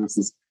this. Like, this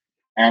is,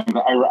 and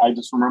I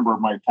just remember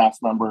my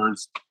cast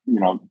members,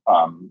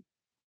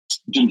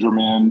 Ginger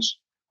Minj,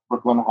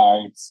 Brooklyn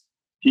Heights,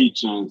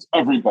 Peaches,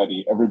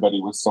 everybody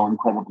was so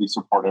incredibly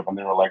supportive, and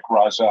they were like,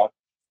 Raja,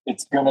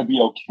 it's gonna be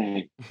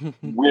okay.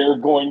 We're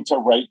going to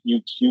write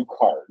you cue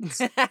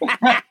cards. and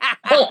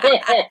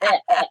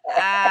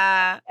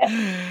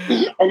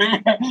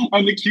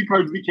the cue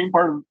cards became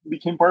part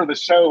of the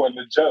show and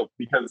the joke,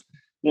 because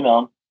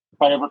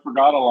if I ever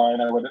forgot a line,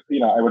 I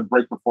would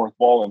break the fourth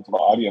wall into the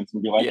audience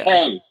and be like,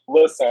 hey,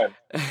 listen,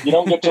 you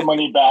don't get your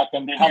money back,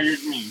 and they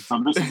hired me,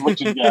 so this is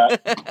what you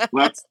get.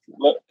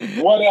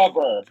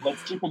 Whatever.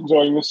 Let's keep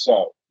enjoying the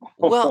show.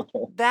 Well,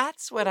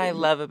 that's what I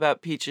love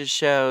about Peach's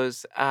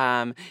shows.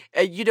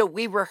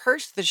 We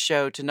rehearsed the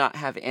show to not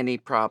have any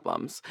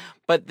problems,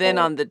 but then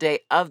on the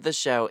day of the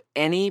show,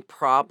 any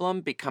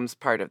problem becomes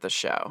part of the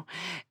show.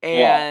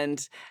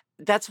 And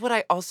that's what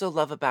I also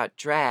love about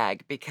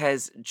drag,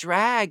 because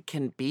drag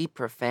can be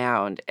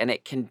profound, and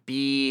it can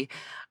be,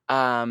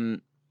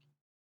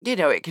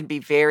 it can be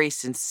very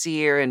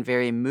sincere and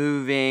very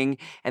moving,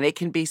 and it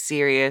can be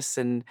serious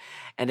and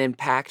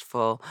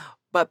impactful.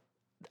 But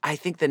I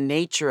think the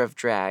nature of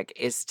drag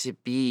is to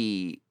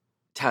be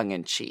tongue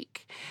in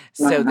cheek.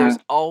 So there's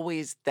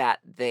always that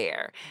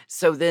there.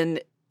 So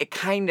then it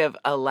kind of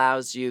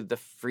allows you the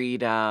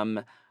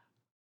freedom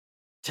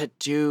to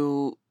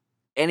do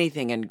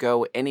anything and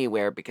go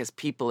anywhere, because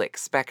people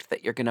expect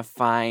that you're going to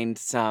find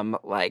some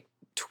like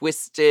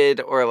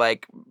twisted or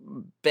like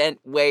bent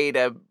way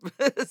to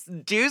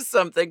do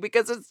something,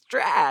 because it's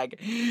drag.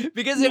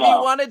 Because if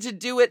you wanted to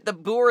do it the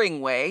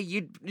boring way,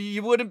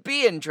 you wouldn't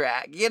be in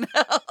drag,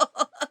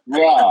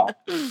 Yeah.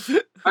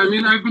 I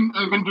mean, I've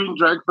been doing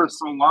drag for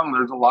so long.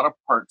 There's a lot of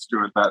parts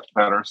to it that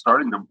are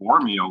starting to bore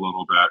me a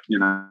little bit,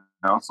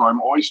 So I'm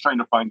always trying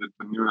to find the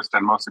newest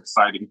and most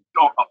exciting,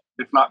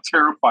 if not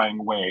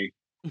terrifying way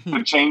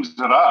to change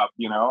it up,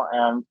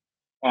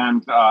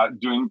 and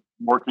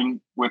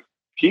working with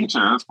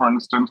Peaches, for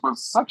instance,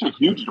 was such a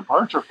huge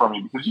departure for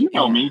me, because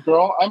me,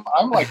 girl,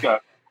 I like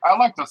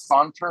to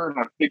saunter in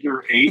a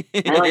figure 8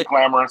 very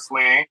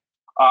glamorously.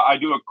 I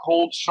do a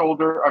cold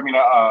shoulder,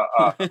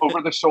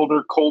 over the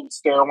shoulder cold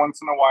stare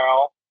once in a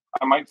while.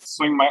 I might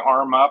swing my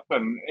arm up,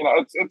 and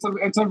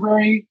it's a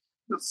very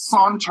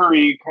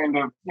sauntery kind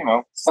of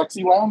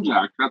sexy lounge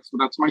act.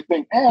 That's my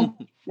thing. And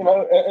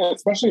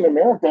especially in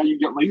America, you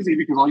get lazy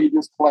because all you do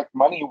is collect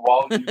money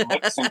while you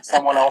lip sync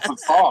someone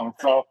else's song.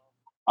 So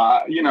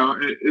I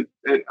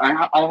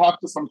have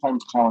to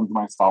sometimes challenge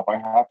myself. I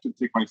have to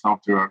take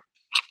myself to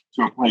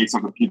a place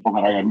of the people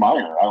that I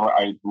admire.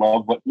 I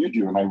love what you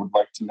do, and I would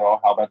like to know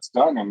how that's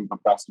done, and the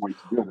best way to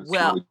do it is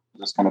really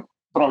just kind of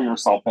throw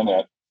yourself in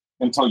it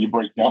until you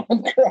break down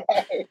and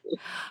cry.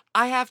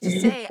 I have to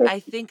say, I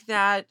think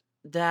that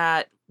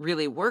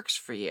really works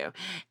for you.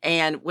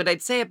 And what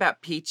I'd say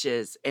about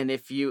Peaches, and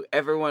if you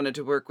ever wanted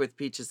to work with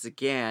Peaches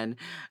again,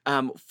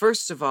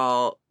 first of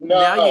all,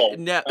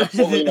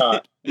 absolutely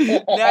not.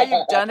 Now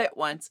you've done it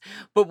once.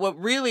 But what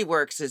really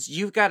works is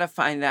you've got to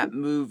find that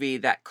movie,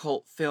 that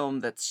cult film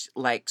that's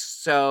like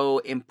so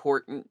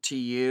important to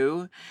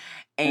you,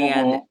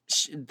 and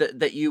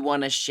that you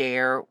want to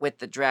share with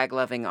the drag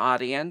loving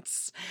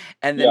audience,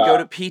 and then go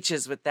to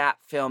Peaches with that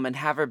film and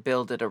have her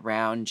build it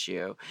around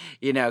you,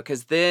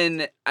 because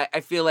then I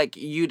feel like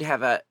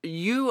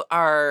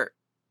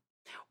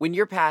when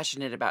you're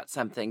passionate about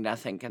something,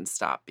 nothing can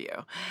stop you.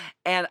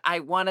 And I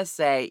want to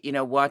say,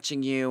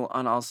 watching you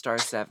on All Star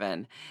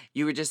 7,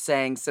 you were just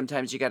saying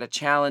sometimes you got to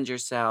challenge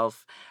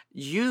yourself.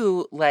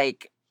 You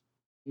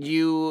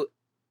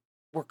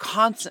were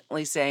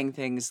constantly saying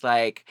things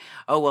like,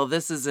 oh, well,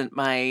 this isn't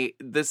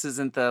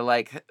the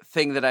like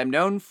thing that I'm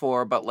known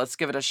for, but let's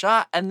give it a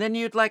shot. And then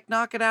you'd like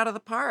knock it out of the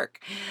park.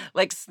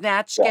 Like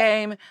Snatch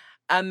Game,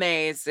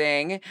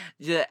 amazing.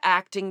 The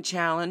acting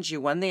challenge,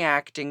 you won the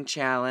acting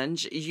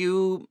challenge.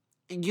 You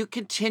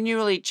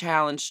continually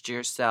challenged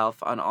yourself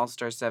on All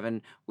Star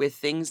 7 with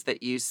things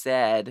that you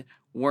said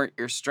weren't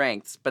your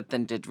strengths, but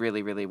then did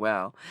really, really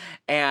well.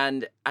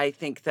 And I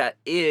think that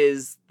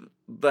is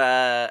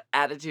the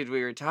attitude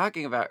we were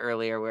talking about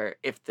earlier, where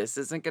if this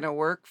isn't going to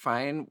work,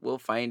 fine, we'll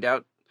find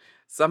out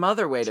some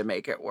other way to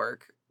make it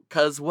work.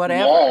 Cause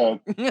whatever.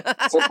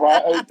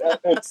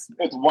 It's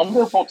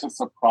wonderful to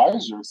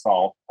surprise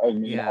yourself. I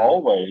mean,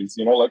 always,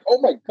 like, oh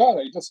my God,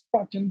 I just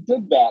fucking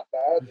did that.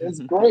 That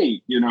is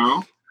great,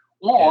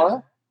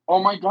 Or,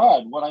 oh my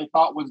God, what I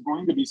thought was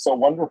going to be so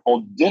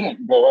wonderful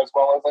didn't go as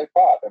well as I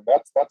thought. And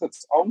that's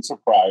its own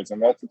surprise,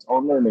 and that's its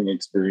own learning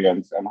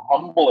experience and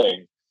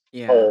humbling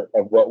part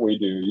of what we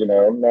do.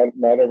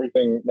 Not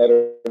everything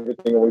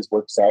always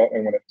works out,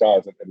 and when it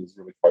does, it is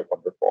really quite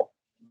wonderful.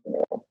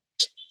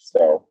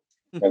 So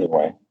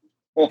anyway,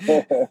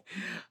 I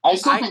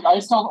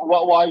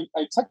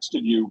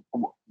texted you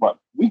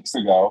weeks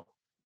ago.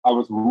 I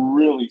was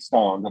really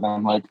stoned, and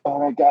I'm like, oh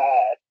my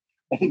God,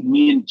 I think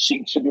me and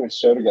Chink should do a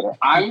show together.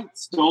 I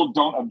still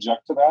don't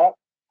object to that.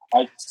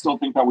 I still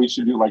think that we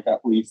should do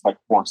at least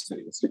 4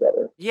 cities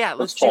together. Yeah,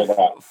 let's try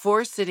that.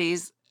 4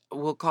 cities.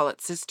 We'll call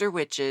it Sister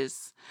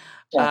Witches.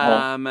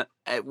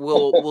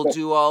 We'll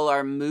do all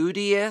our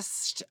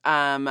moodiest,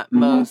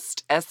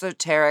 most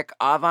esoteric,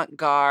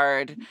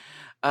 avant-garde,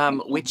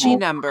 witchy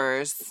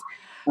numbers.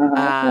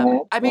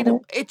 I mean,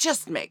 it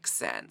just makes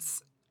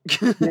sense.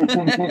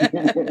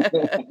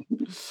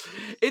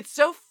 It's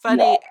so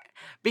funny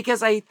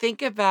because I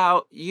think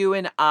about you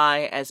and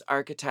I as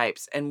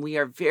archetypes, and we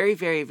are very,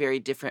 very, very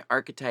different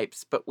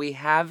archetypes, but we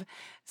have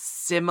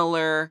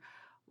similar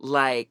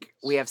roots.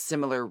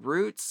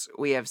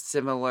 We have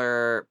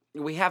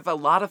a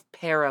lot of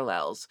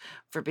parallels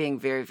for being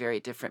very, very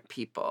different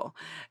people.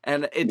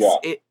 And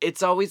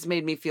it's always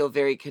made me feel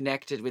very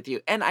connected with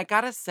you. And I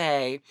gotta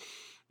say,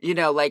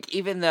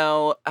 even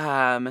though,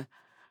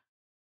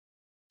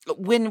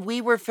 when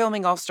we were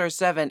filming All Star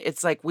 7,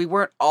 it's like we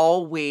weren't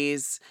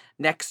always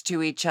next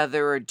to each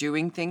other or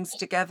doing things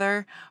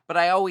together, but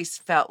I always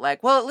felt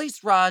like, well, at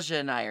least Raja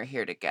and I are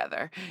here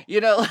together.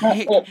 Half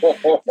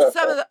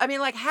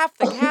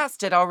the cast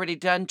had already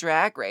done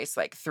Drag Race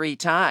 3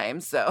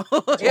 times, so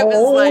it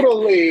was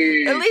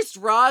at least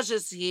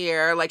Raja's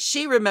here.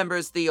 She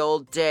remembers the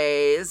old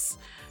days.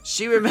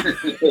 She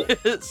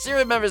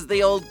remembers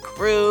the old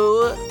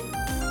crew.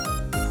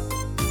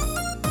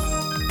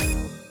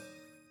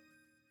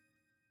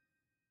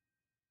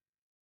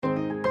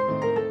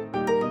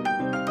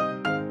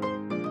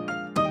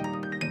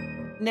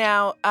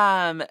 Now,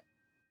 I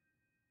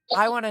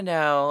want to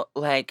know,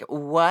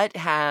 what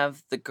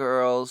have the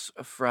girls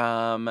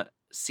from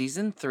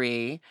season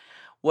 3,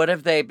 what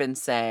have they been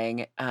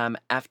saying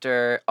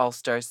after All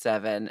Star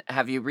 7?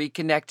 Have you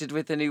reconnected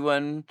with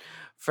anyone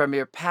from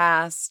your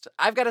past?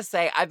 I've got to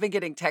say, I've been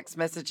getting text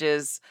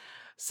messages.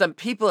 Some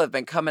people have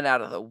been coming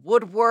out of the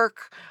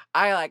woodwork.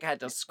 I had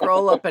to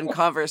scroll up in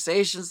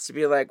conversations to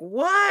be like,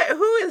 what?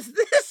 Who is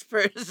this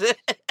person?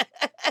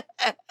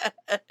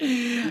 I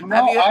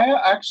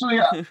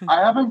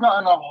haven't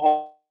gotten a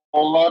whole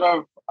lot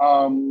of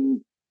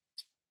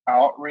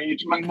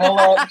outrage,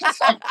 Manila.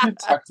 Just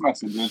text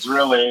messages,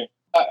 really.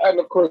 And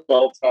of course,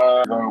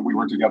 Delta, we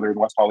were together in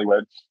West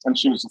Hollywood, and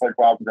she was just like,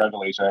 "Wow,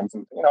 congratulations!"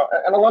 And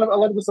and a lot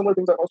of the similar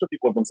things that most of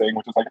people have been saying,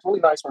 which is it's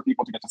really nice for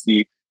people to get to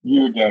see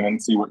you again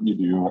and see what you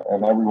do.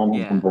 And everyone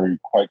has been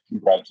quite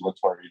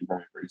congratulatory and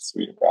very, very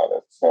sweet about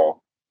it.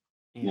 So,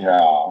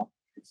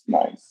 it's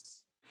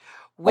nice.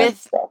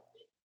 With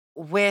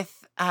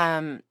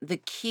the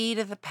key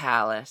to the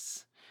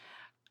palace,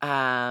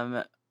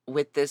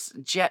 with this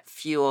jet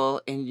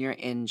fuel in your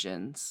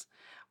engines,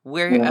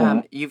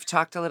 where you've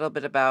talked a little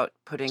bit about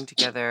putting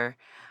together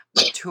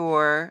a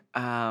tour,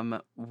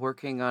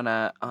 working on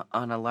a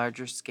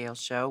larger scale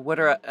show. What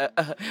are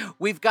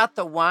we've got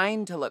the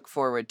wine to look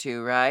forward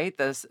to, right?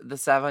 The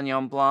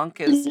Sauvignon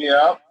Blanc is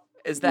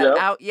that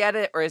out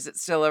yet, or is it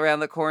still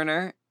around the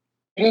corner?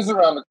 It is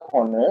around the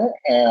corner,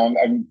 and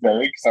I'm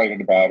very excited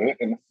about it.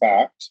 In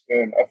fact,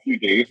 in a few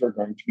days, we're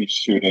going to be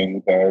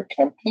shooting the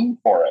campaign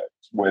for it,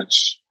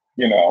 which,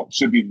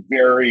 should be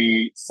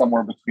very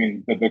somewhere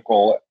between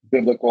biblical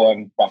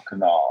and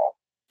bacchanal.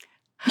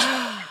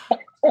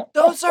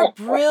 Those are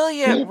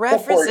brilliant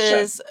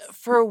references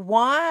for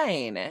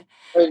wine.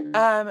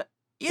 Because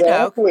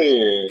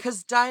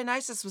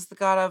Dionysus was the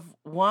god of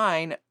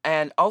wine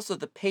and also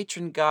the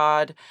patron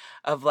god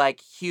of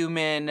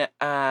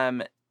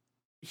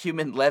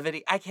human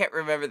levity. I can't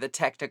remember the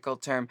technical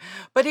term,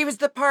 but he was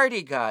the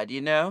party god,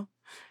 He was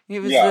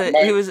the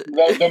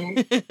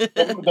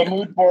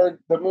mood board.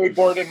 The mood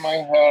board in my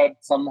head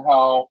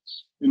somehow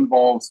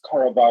involves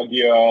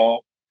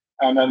Caravaggio,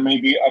 and then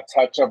maybe a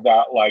touch of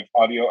that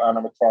audio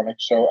animatronic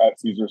show at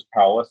Caesar's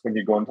Palace when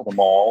you go into the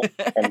mall,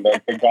 and the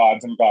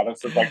gods and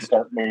goddesses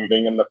start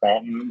moving in the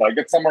fountain.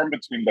 It's somewhere in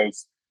between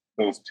those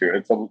two.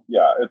 It's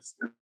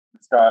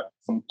got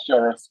some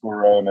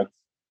chiaroscuro, and it's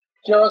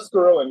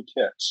chiaroscuro and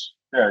kitsch.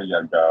 There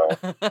you go.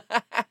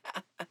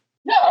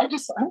 I'm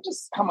just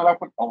coming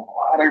up with a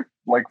lot of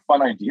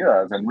fun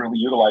ideas and really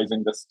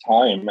utilizing this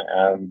time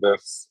and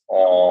this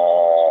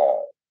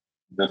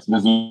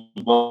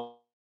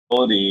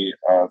visibility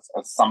as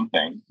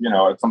something.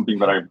 It's something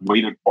that I've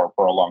waited for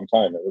a long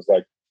time. It was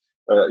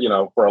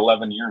for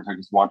 11 years, I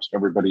just watched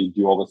everybody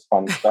do all this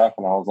fun stuff,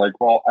 and I was like,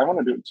 well, I want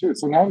to do it too.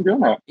 So now I'm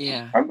doing it.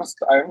 Yeah. I'm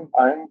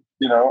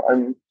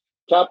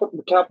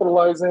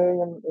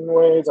capitalizing in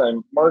ways.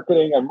 I'm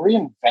marketing. I'm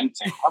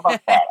reinventing. How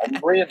about that? I'm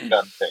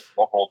reinventing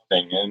the whole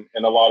thing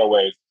in a lot of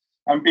ways.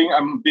 I'm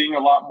being a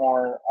lot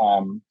more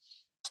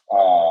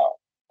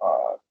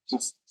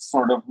just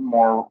sort of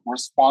more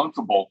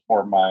responsible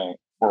for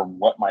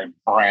what my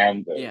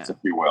brand is, Yeah. if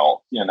you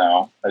will.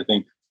 I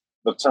think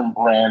the term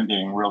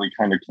branding really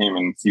kind of came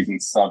in season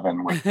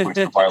 7 with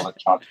the Violet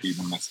Chachki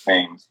and Miss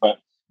Thames, but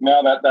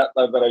now that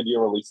idea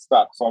really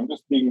stuck. So I'm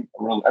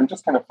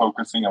just kind of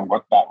focusing on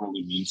what that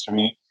really means to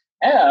me,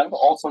 and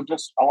also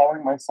just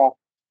allowing myself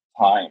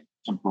time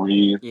to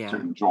breathe, Yeah. to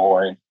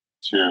enjoy,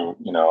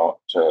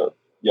 to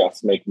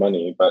yes, make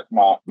money, but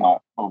not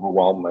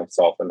overwhelm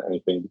myself in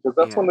anything, because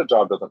that's when the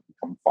job doesn't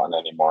become fun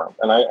anymore.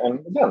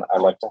 And again, I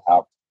like to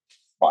have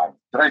fun.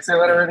 Did I say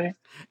that already?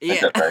 Yeah. I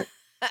did, right?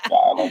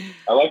 Yeah,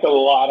 I like a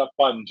lot of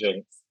fun,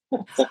 Jinx.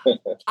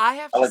 I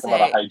have I to like a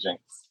lot of say,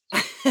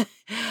 hijinks.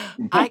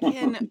 I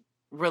can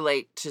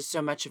relate to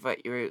so much of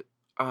what you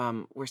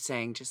were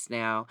saying just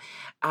now.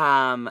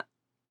 I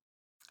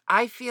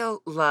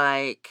feel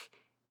like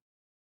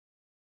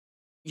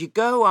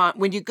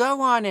when you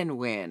go on and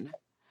win,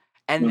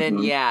 and then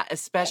Mhm.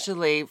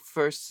 especially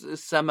for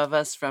some of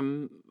us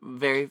from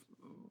very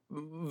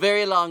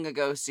very long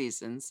ago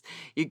seasons,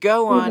 you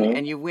go on Mhm.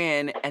 and you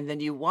win, and then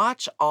you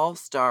watch All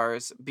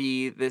Stars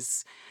be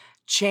this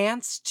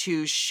chance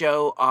to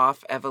show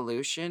off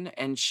evolution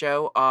and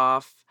show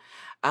off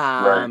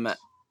Right.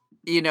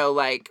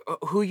 like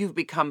who you've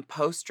become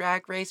post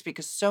Drag Race,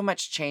 because so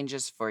much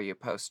changes for you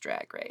post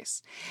Drag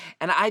Race.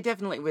 And I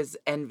definitely was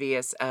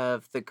envious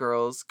of the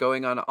girls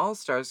going on All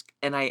Stars.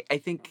 And I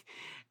think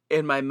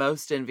in my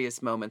most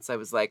envious moments, I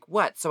was like,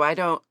 what? So I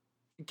don't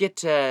get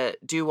to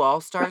do All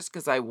Stars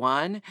because I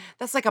won?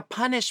 That's like a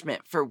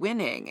punishment for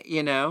winning,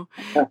 you know?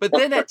 But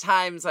then at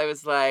times I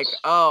was like,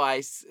 oh,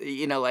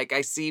 like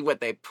I see what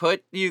they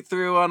put you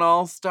through on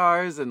All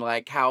Stars and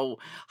like how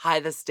high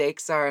the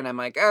stakes are. And I'm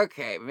like,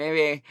 okay,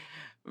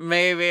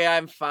 maybe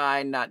I'm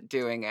fine not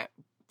doing it.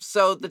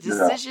 So the Yeah.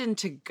 decision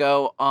to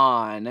go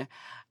on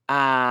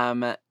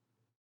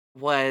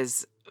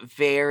was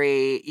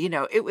very,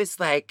 it was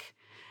like,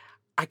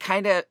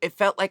 it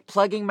felt like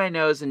plugging my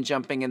nose and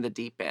jumping in the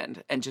deep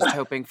end and just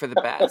hoping for the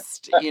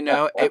best.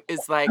 It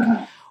was like,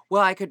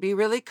 well, I could be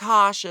really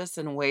cautious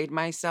and wade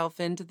myself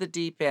into the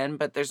deep end,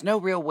 but there's no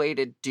real way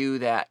to do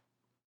that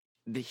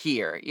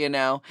here.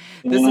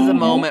 This is a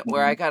moment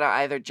where I gotta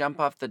either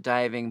jump off the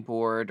diving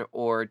board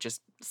or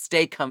just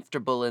stay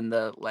comfortable in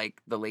the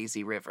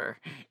lazy river.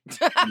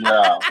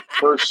 Yeah,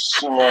 for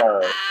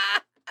sure.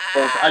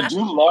 I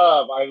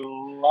love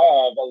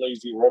a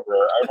lazy river.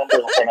 I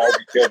remember when I was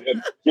a kid,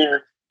 and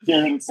here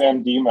in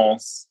San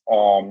Dimas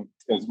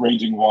is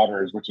Raging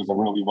Waters, which is a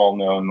really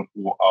well-known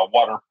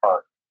water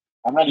park.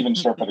 I'm not even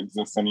sure if it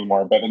exists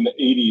anymore, but in the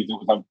 80s, it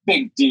was a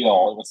big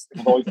deal. It was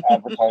always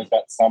advertised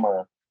that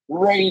summer.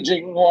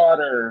 Raging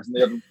Waters. And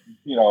they had,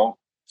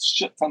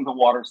 shit tons of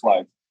water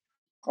slides.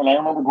 And I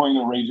remember going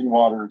to Raging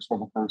Waters for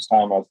the first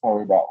time. I was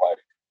probably about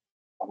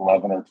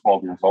 11 or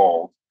 12 years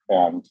old.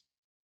 And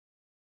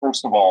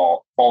first of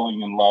all,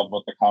 falling in love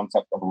with the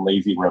concept of a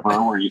lazy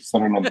river, where you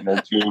sit in an inner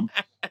tube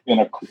in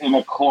a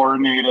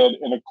chlorinated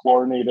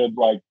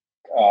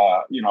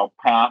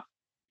path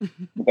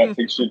that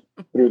takes you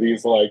through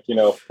these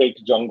fake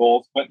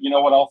jungles. But you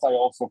know what else I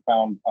also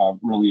found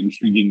really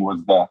intriguing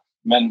was the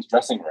men's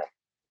dressing room.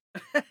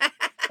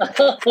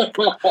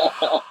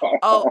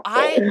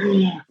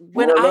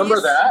 Remember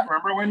that?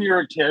 Remember when you were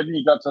a kid and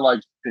you got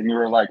to and you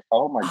were like,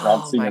 oh my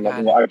God, seeing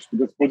another life.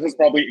 This is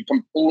probably a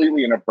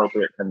completely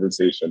inappropriate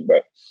conversation,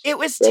 but it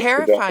was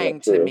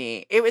terrifying to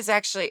me. It was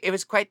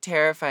quite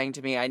terrifying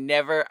to me. I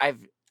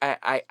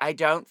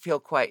don't feel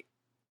quite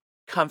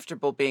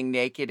comfortable being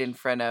naked in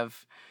front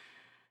of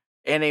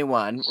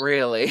anyone,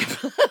 really.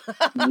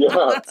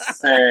 Yeah,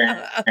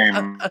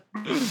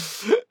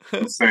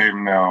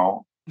 same.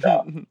 No.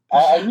 Yeah.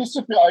 I used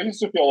to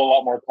feel a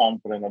lot more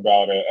confident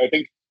about it. I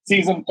think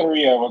season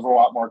 3, I was a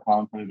lot more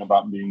confident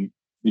about being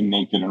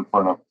naked in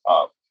front of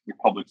the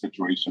public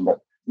situation, but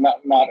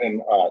not in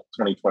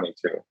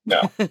 2022.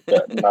 No,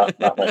 not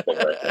my thing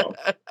right now.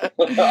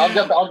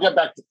 I'll get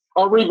back to.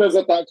 I'll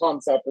revisit that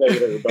concept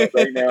later, but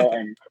right now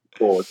I'm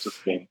cool. It's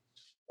just being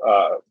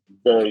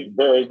very,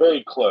 very,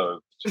 very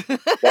clothed.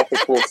 Lots of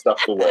cool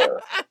stuff to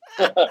wear.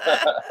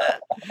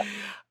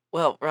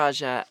 Well,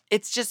 Raja,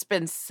 it's just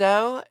been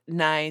so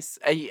nice.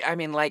 I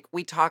mean,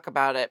 we talk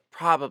about it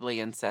probably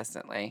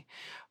incessantly,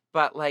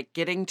 but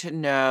getting to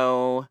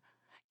know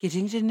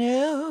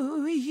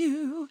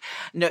you,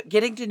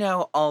 getting to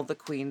know all the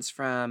queens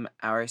from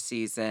our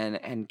season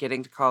and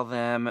getting to call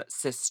them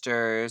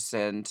sisters,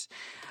 and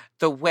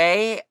the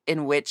way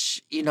in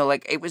which,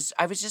 I was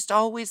just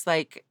always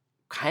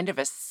kind of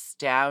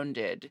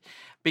astounded,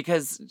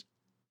 because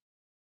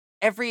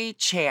every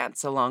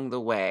chance along the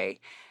way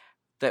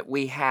that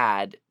we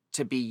had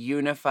to be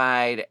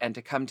unified and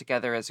to come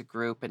together as a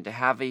group and to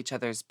have each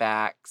other's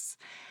backs,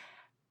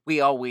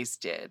 we always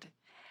did.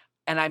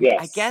 And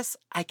Yes.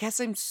 I guess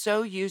I'm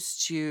so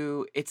used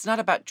to, it's not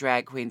about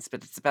drag queens,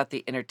 but it's about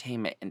the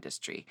entertainment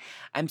industry.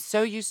 I'm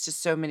so used to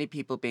so many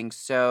people being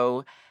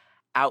so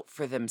out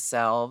for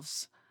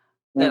themselves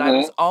that I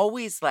was Hmm.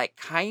 always like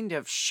kind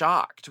of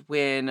shocked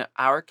when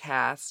our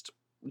cast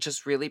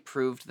just really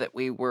proved that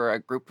we were a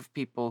group of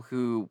people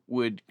who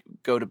would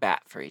go to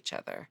bat for each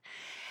other.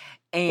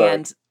 Right.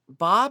 And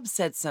Bob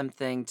said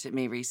something to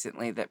me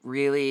recently that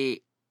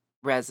really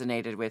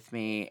resonated with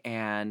me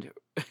and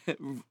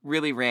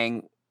really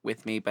rang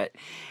with me. But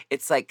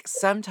it's like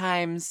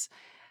sometimes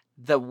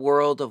the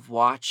world of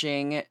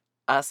watching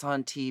us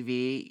on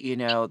TV, you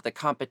know, the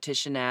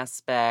competition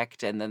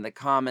aspect and then the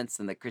comments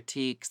and the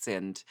critiques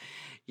and,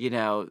 you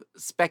know,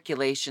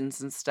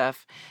 speculations and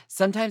stuff,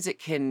 sometimes it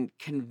can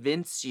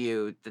convince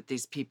you that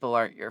these people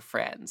aren't your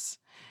friends.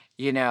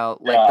 You know,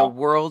 like the Yeah.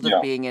 world of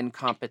Yeah. being in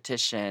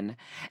competition,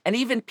 and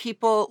even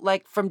people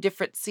like from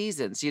different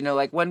seasons, you know,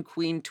 like one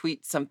queen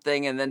tweets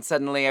something and then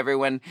suddenly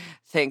everyone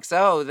thinks,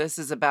 oh, this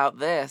is about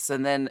this.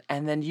 And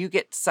then you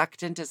get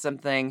sucked into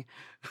something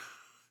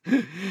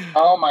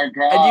Oh my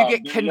and you God.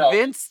 get Yeah.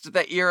 convinced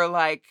that you're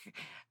like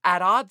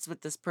at odds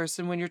with this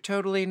person when you're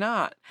totally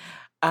not.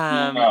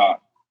 Um, Yeah.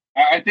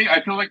 I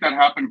feel like that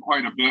happened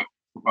quite a bit.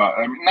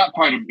 I mean, not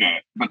quite a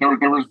bit, but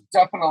there was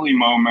definitely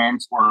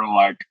moments where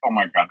like, oh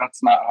my God,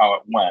 that's not how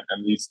it went,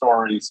 and these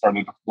stories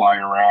started to fly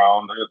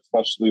around,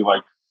 especially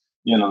like,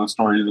 the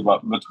stories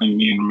about between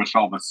me and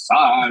Michelle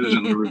Visage,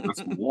 and there was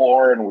this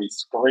war, and we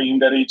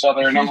screamed at each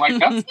other, and I'm like,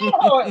 that's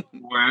not how it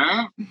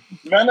went.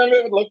 None of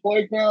it looked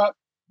like that.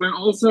 But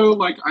also,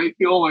 like, I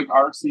feel like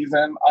our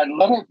season, I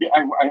let it be.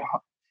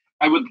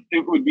 I would.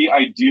 It would be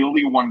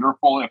ideally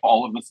wonderful if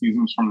all of the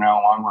seasons from now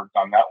on were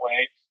done that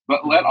way.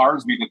 But let mhm,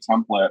 ours be the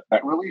template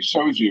that really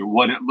shows you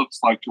what it looks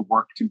like to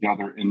work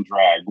together in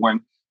drag.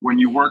 When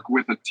you yeah. work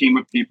with a team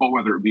of people,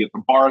 whether it be at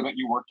the bar that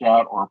you work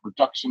at or a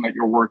production that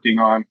you're working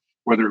on,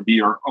 whether it be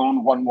your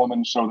own one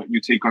woman show that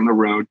you take on the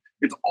road,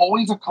 it's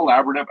always a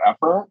collaborative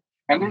effort.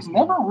 And there's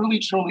never Mhm. really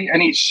truly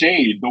any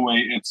shade the way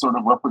it's sort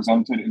of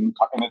represented in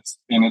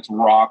its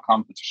raw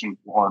competition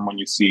form when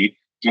you see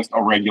just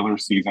a regular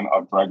season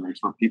of Drag Race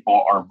where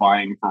people are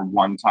vying for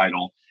one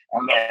title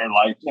and they're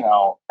like,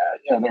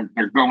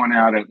 they're going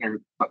at it. They're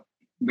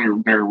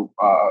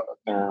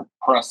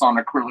press on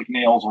acrylic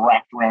nails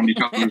wrapped around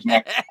each other's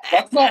neck.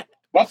 That's not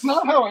that's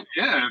not how it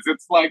is.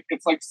 It's like,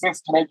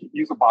 sis, can I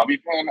use a bobby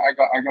pin? I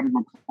got to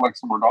go collect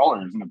some more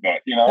dollars in a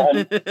bit,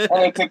 and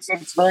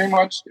it's very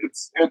much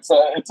it's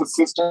a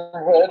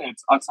sisterhood.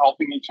 It's us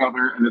helping each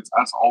other, and it's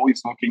us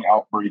always looking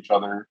out for each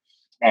other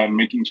and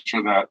making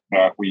sure that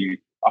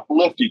we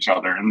uplift each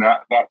other, and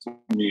that to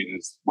me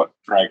is what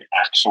drag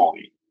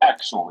actually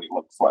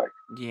looks like.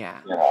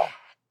 Yeah. You know,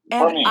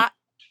 for And me.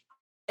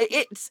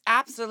 it's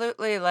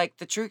absolutely like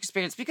the true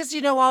experience because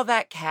you know all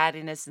that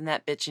cattiness and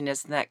that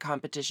bitchiness and that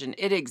competition,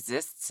 it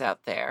exists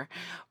out there.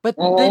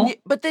 Hmm.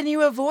 But then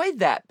you avoid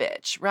that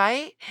bitch,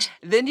 right?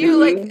 Then you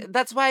like Hmm.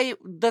 that's why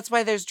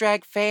there's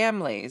drag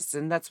families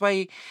and that's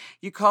why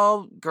you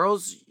call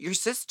girls your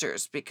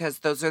sisters because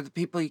those are the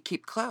people you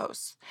keep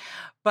close.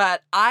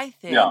 But I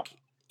Yeah. think,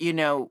 you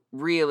know,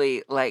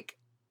 really like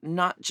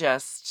not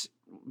just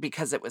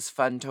because it was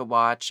fun to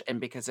watch and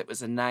because it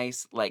was a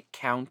nice like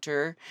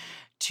counter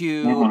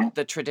to Hmm.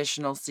 the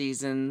traditional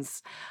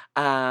seasons.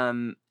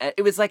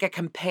 It was like a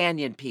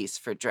companion piece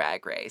for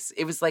Drag Race.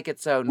 It was like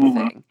its own Hmm.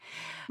 thing.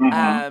 Hmm.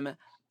 Um,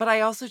 but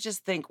I also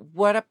just think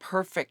what a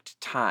perfect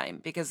time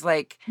because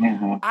like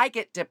Hmm. I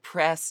get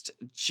depressed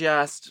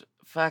just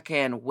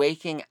fucking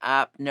waking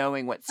up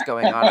knowing what's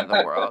going on in the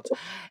world.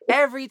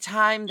 Every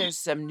time there's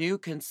some new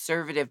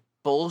conservative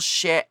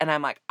bullshit and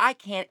I'm like, I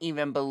can't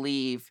even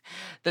believe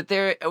that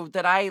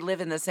I live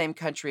in the same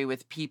country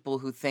with people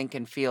who think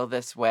and feel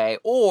this way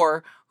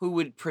or who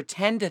would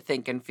pretend to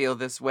think and feel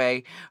this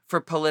way for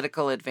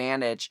political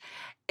advantage.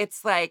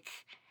 It's like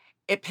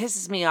it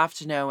pisses me off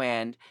to no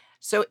end.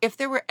 So if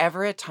there were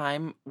ever a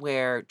time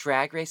where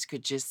Drag Race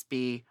could just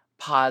be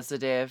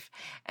positive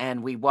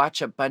and we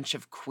watch a bunch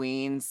of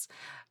queens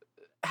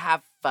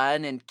have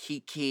fun and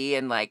kiki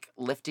and like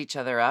lift each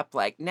other up,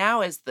 like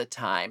now is the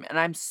time. And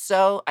I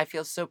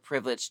feel so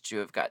privileged to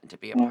have gotten to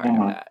be a part of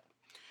Hmm. that.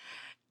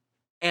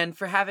 And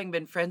for having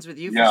been friends with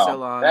you for Yeah. so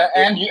long,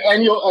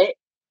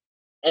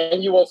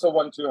 And you also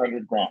won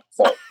 200 grand.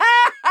 So.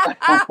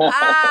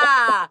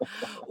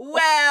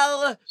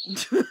 well,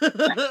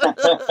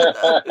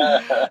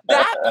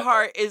 that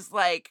part is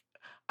like,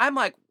 I'm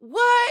like,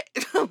 what?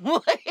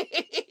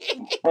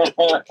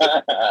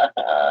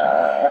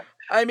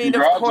 I mean,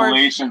 of course.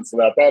 Congratulations to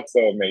that. That's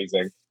so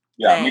amazing.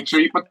 Yeah, make sure Thanks.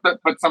 you put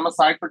some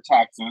aside for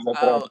taxes.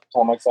 That's what I have Oh, to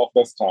tell myself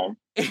this time.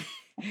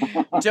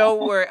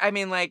 don't worry. I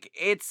mean, like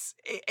it's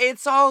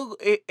all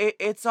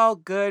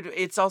good.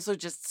 It's also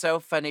just so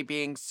funny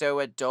being so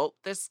adult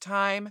this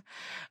time.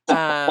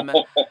 Um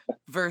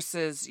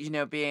versus,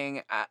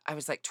 being, I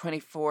was like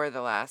 24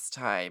 the last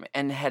time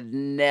and had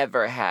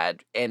never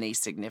had any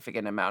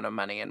significant amount of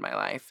money in my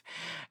life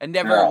and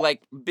never Yeah.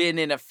 like been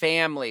in a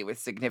family with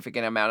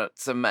significant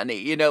amounts of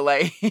money,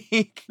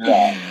 like,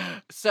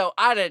 Yeah. so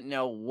I didn't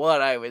know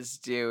what I was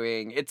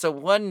doing. It's a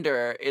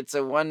wonder.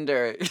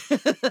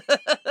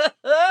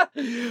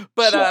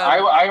 But,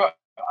 Shit,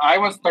 I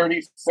was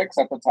 36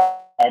 at the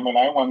time, and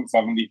I won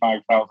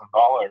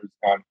 $75,000,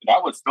 and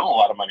that was still a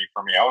lot of money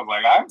for me. I was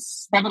like, I'm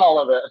spending all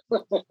of it.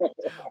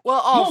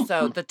 well,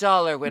 also the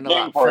dollar went a Game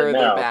lot for it further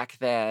now. back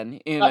then,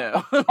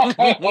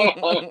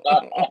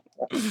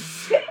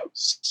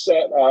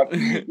 Shut up!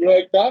 You're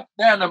like, back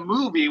then a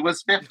movie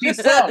was 50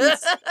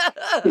 cents.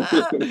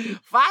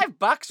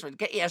 $5 would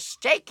get you a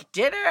steak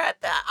dinner at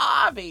the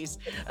Arby's.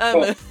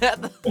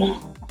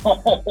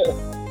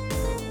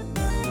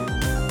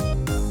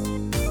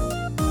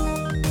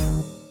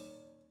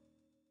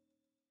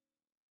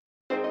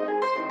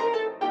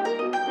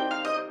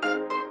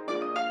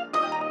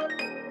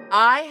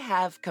 I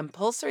have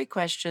compulsory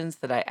questions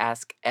that I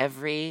ask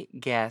every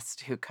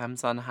guest who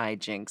comes on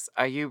Hijinks.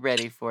 Are you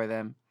ready for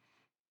them?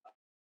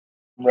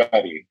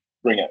 Ready?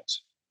 Bring it.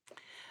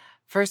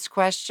 First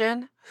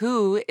question,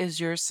 who is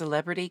your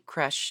celebrity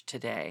crush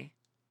today?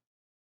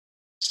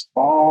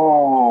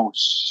 Oh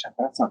shit,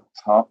 that's a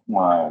tough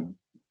one.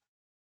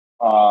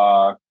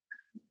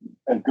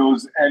 It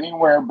goes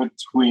anywhere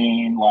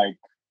between like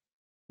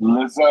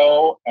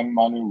Lizzo and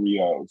Manu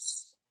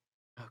Rios.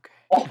 Okay.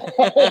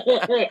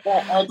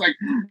 I was like,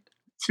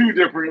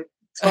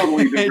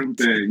 totally different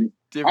things.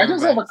 I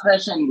just have a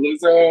crush on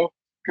Lizzo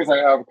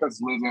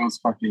because Lizzo is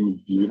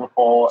fucking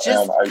beautiful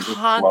Just and I just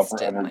love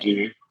her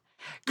energy.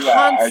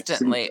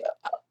 Constantly.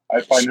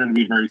 I find her to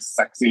be very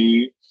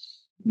sexy.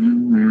 Just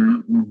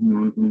And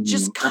Manu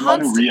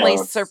constantly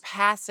Rios.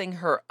 surpassing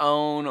her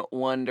own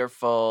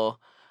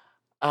wonderful,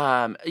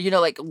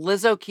 like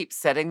Lizzo keeps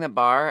setting the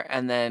bar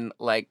and then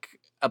like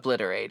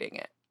obliterating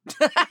it.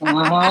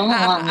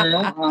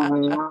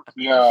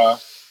 Yeah.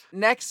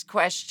 Next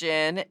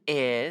question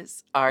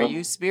is, are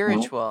you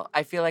spiritual?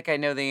 I feel like I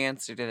know the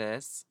answer to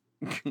this.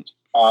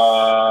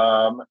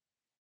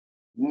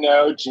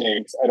 No,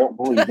 James, I don't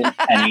believe in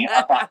any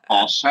of that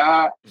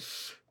bullshit.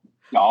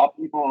 Y'all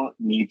people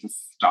need to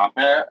stop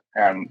it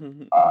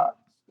and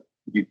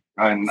read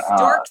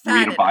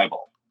a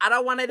Bible. I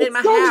don't want it in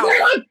my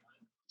house.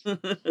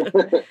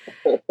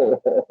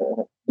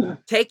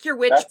 Take your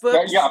witch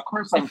books. Yeah, of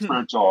course I'm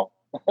spiritual.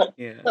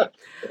 Yeah.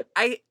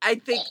 I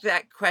think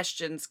that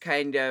question's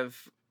kind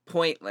of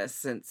pointless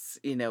since,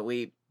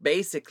 we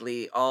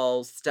basically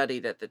all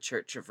studied at the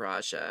Church of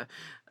Raja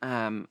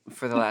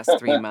for the last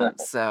 3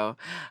 months. So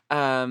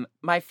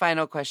my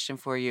final question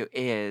for you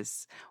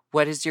is,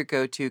 what is your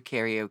go-to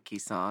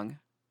karaoke song?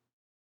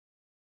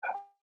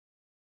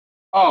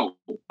 Oh,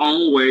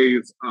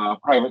 always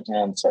Private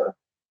Dancer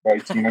by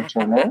Tina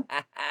Turner.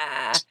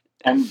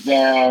 And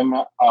then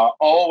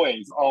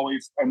always,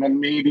 and then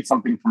maybe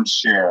something from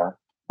Cher.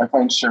 I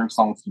find Cher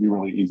songs to be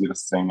really easy to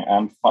sing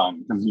and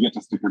fun because you get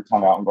to stick your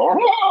tongue out and go,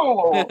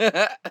 oh!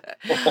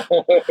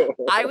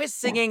 I was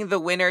singing The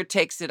Winner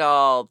Takes It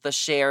All, the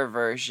Cher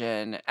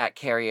version at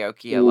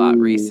karaoke a lot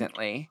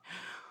recently.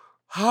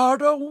 I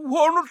don't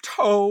want to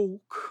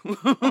talk.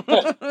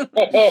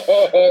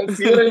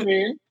 See what I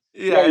mean?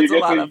 Yeah, it's a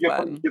lot of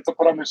fun. You get to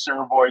put on the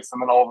Cher voice,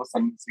 and then all of a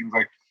sudden it seems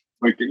like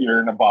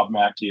you're in a Bob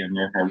Mackie and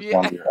your hair's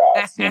down to your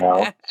ass,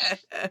 Yeah,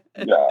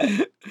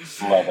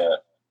 love it.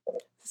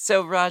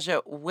 So,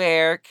 Raja,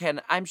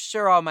 I'm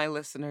sure all my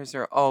listeners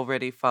are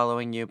already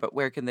following you, but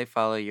where can they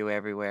follow you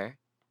everywhere?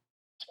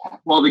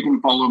 Well, they can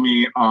follow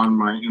me on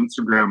my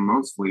Instagram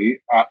mostly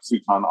at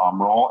Sultan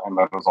Amrul, and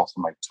that is also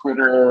my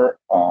Twitter.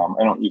 I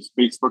don't use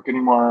Facebook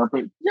anymore,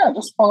 but yeah,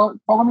 just follow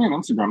me on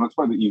Instagram. That's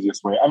probably the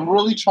easiest way. I'm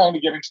really trying to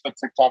get into the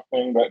TikTok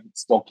thing, but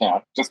still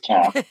can't. Just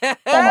can't.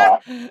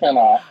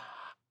 Cannot.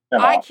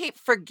 I keep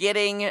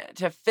forgetting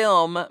to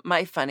film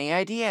my funny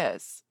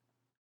ideas.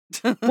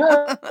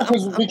 Yeah,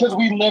 because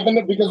we live in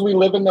the moment. Because we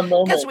live in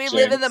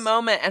the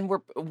moment, and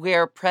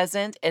we're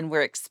present, and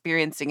we're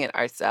experiencing it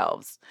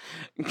ourselves.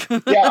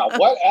 Yeah,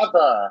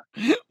 whatever.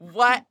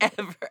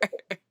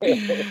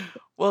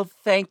 Well,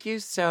 thank you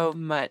so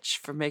much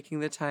for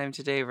making the time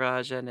today,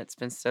 Raja, and it's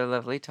been so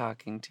lovely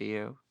talking to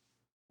you.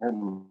 I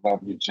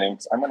love you,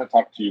 Jinx. I'm going to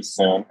talk to you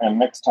soon, and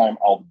next time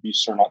I'll be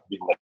sure not to be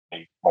late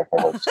like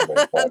I was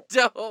today.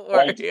 Don't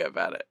worry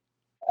about it.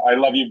 I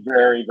love you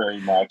very, very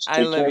much.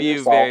 I love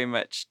you very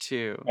much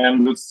too.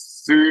 And as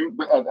soon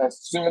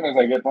as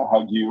I get to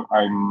hug you,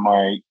 I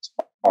might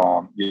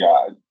hug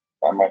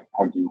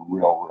you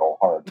real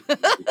hard.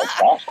 Like,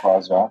 gosh,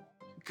 Raja.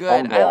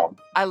 Good.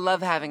 I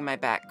love having my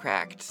back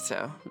cracked,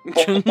 so.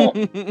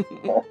 I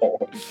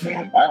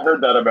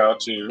heard that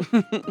about you.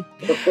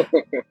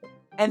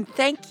 And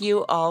thank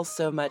you all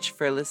so much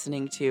for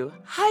listening to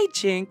Hi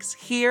Jinx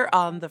here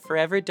on the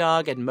Forever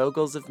Dog and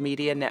Moguls of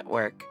Media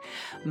Network.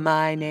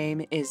 My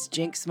name is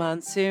Jinx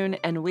Monsoon,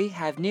 and we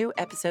have new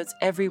episodes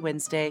every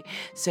Wednesday,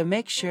 so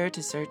make sure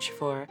to search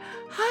for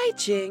Hi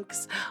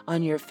Jinx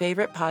on your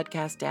favorite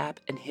podcast app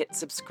and hit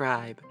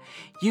subscribe.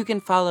 You can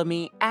follow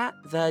me at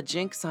The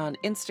Jinx on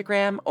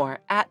Instagram or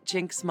at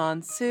Jinx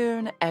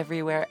Monsoon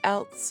everywhere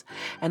else,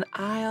 and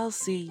I'll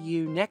see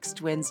you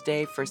next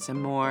Wednesday for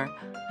some more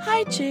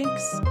Hi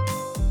Jinx.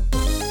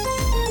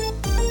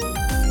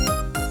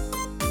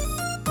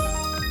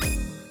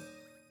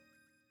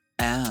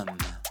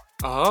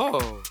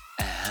 Oh.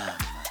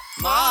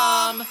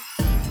 Mom!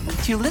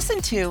 To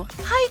listen to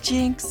Hi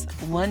Jinx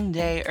one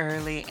day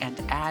early and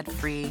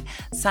ad-free,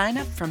 sign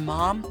up for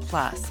Mom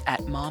Plus at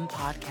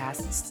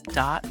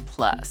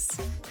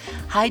mompodcasts.plus.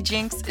 Hi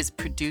Jinx is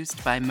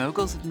produced by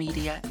Moguls of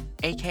Media,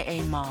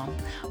 aka Mom,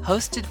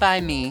 hosted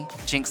by me,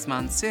 Jinx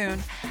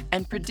Monsoon,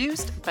 and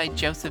produced by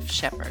Joseph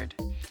Shepard.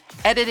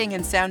 Editing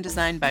and sound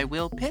design by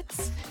Will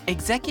Pitts.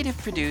 Executive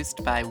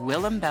produced by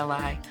Willem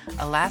Belli,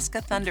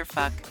 Alaska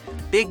Thunderfuck,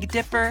 Big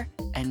Dipper,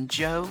 and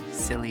Joe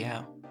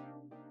Cilio.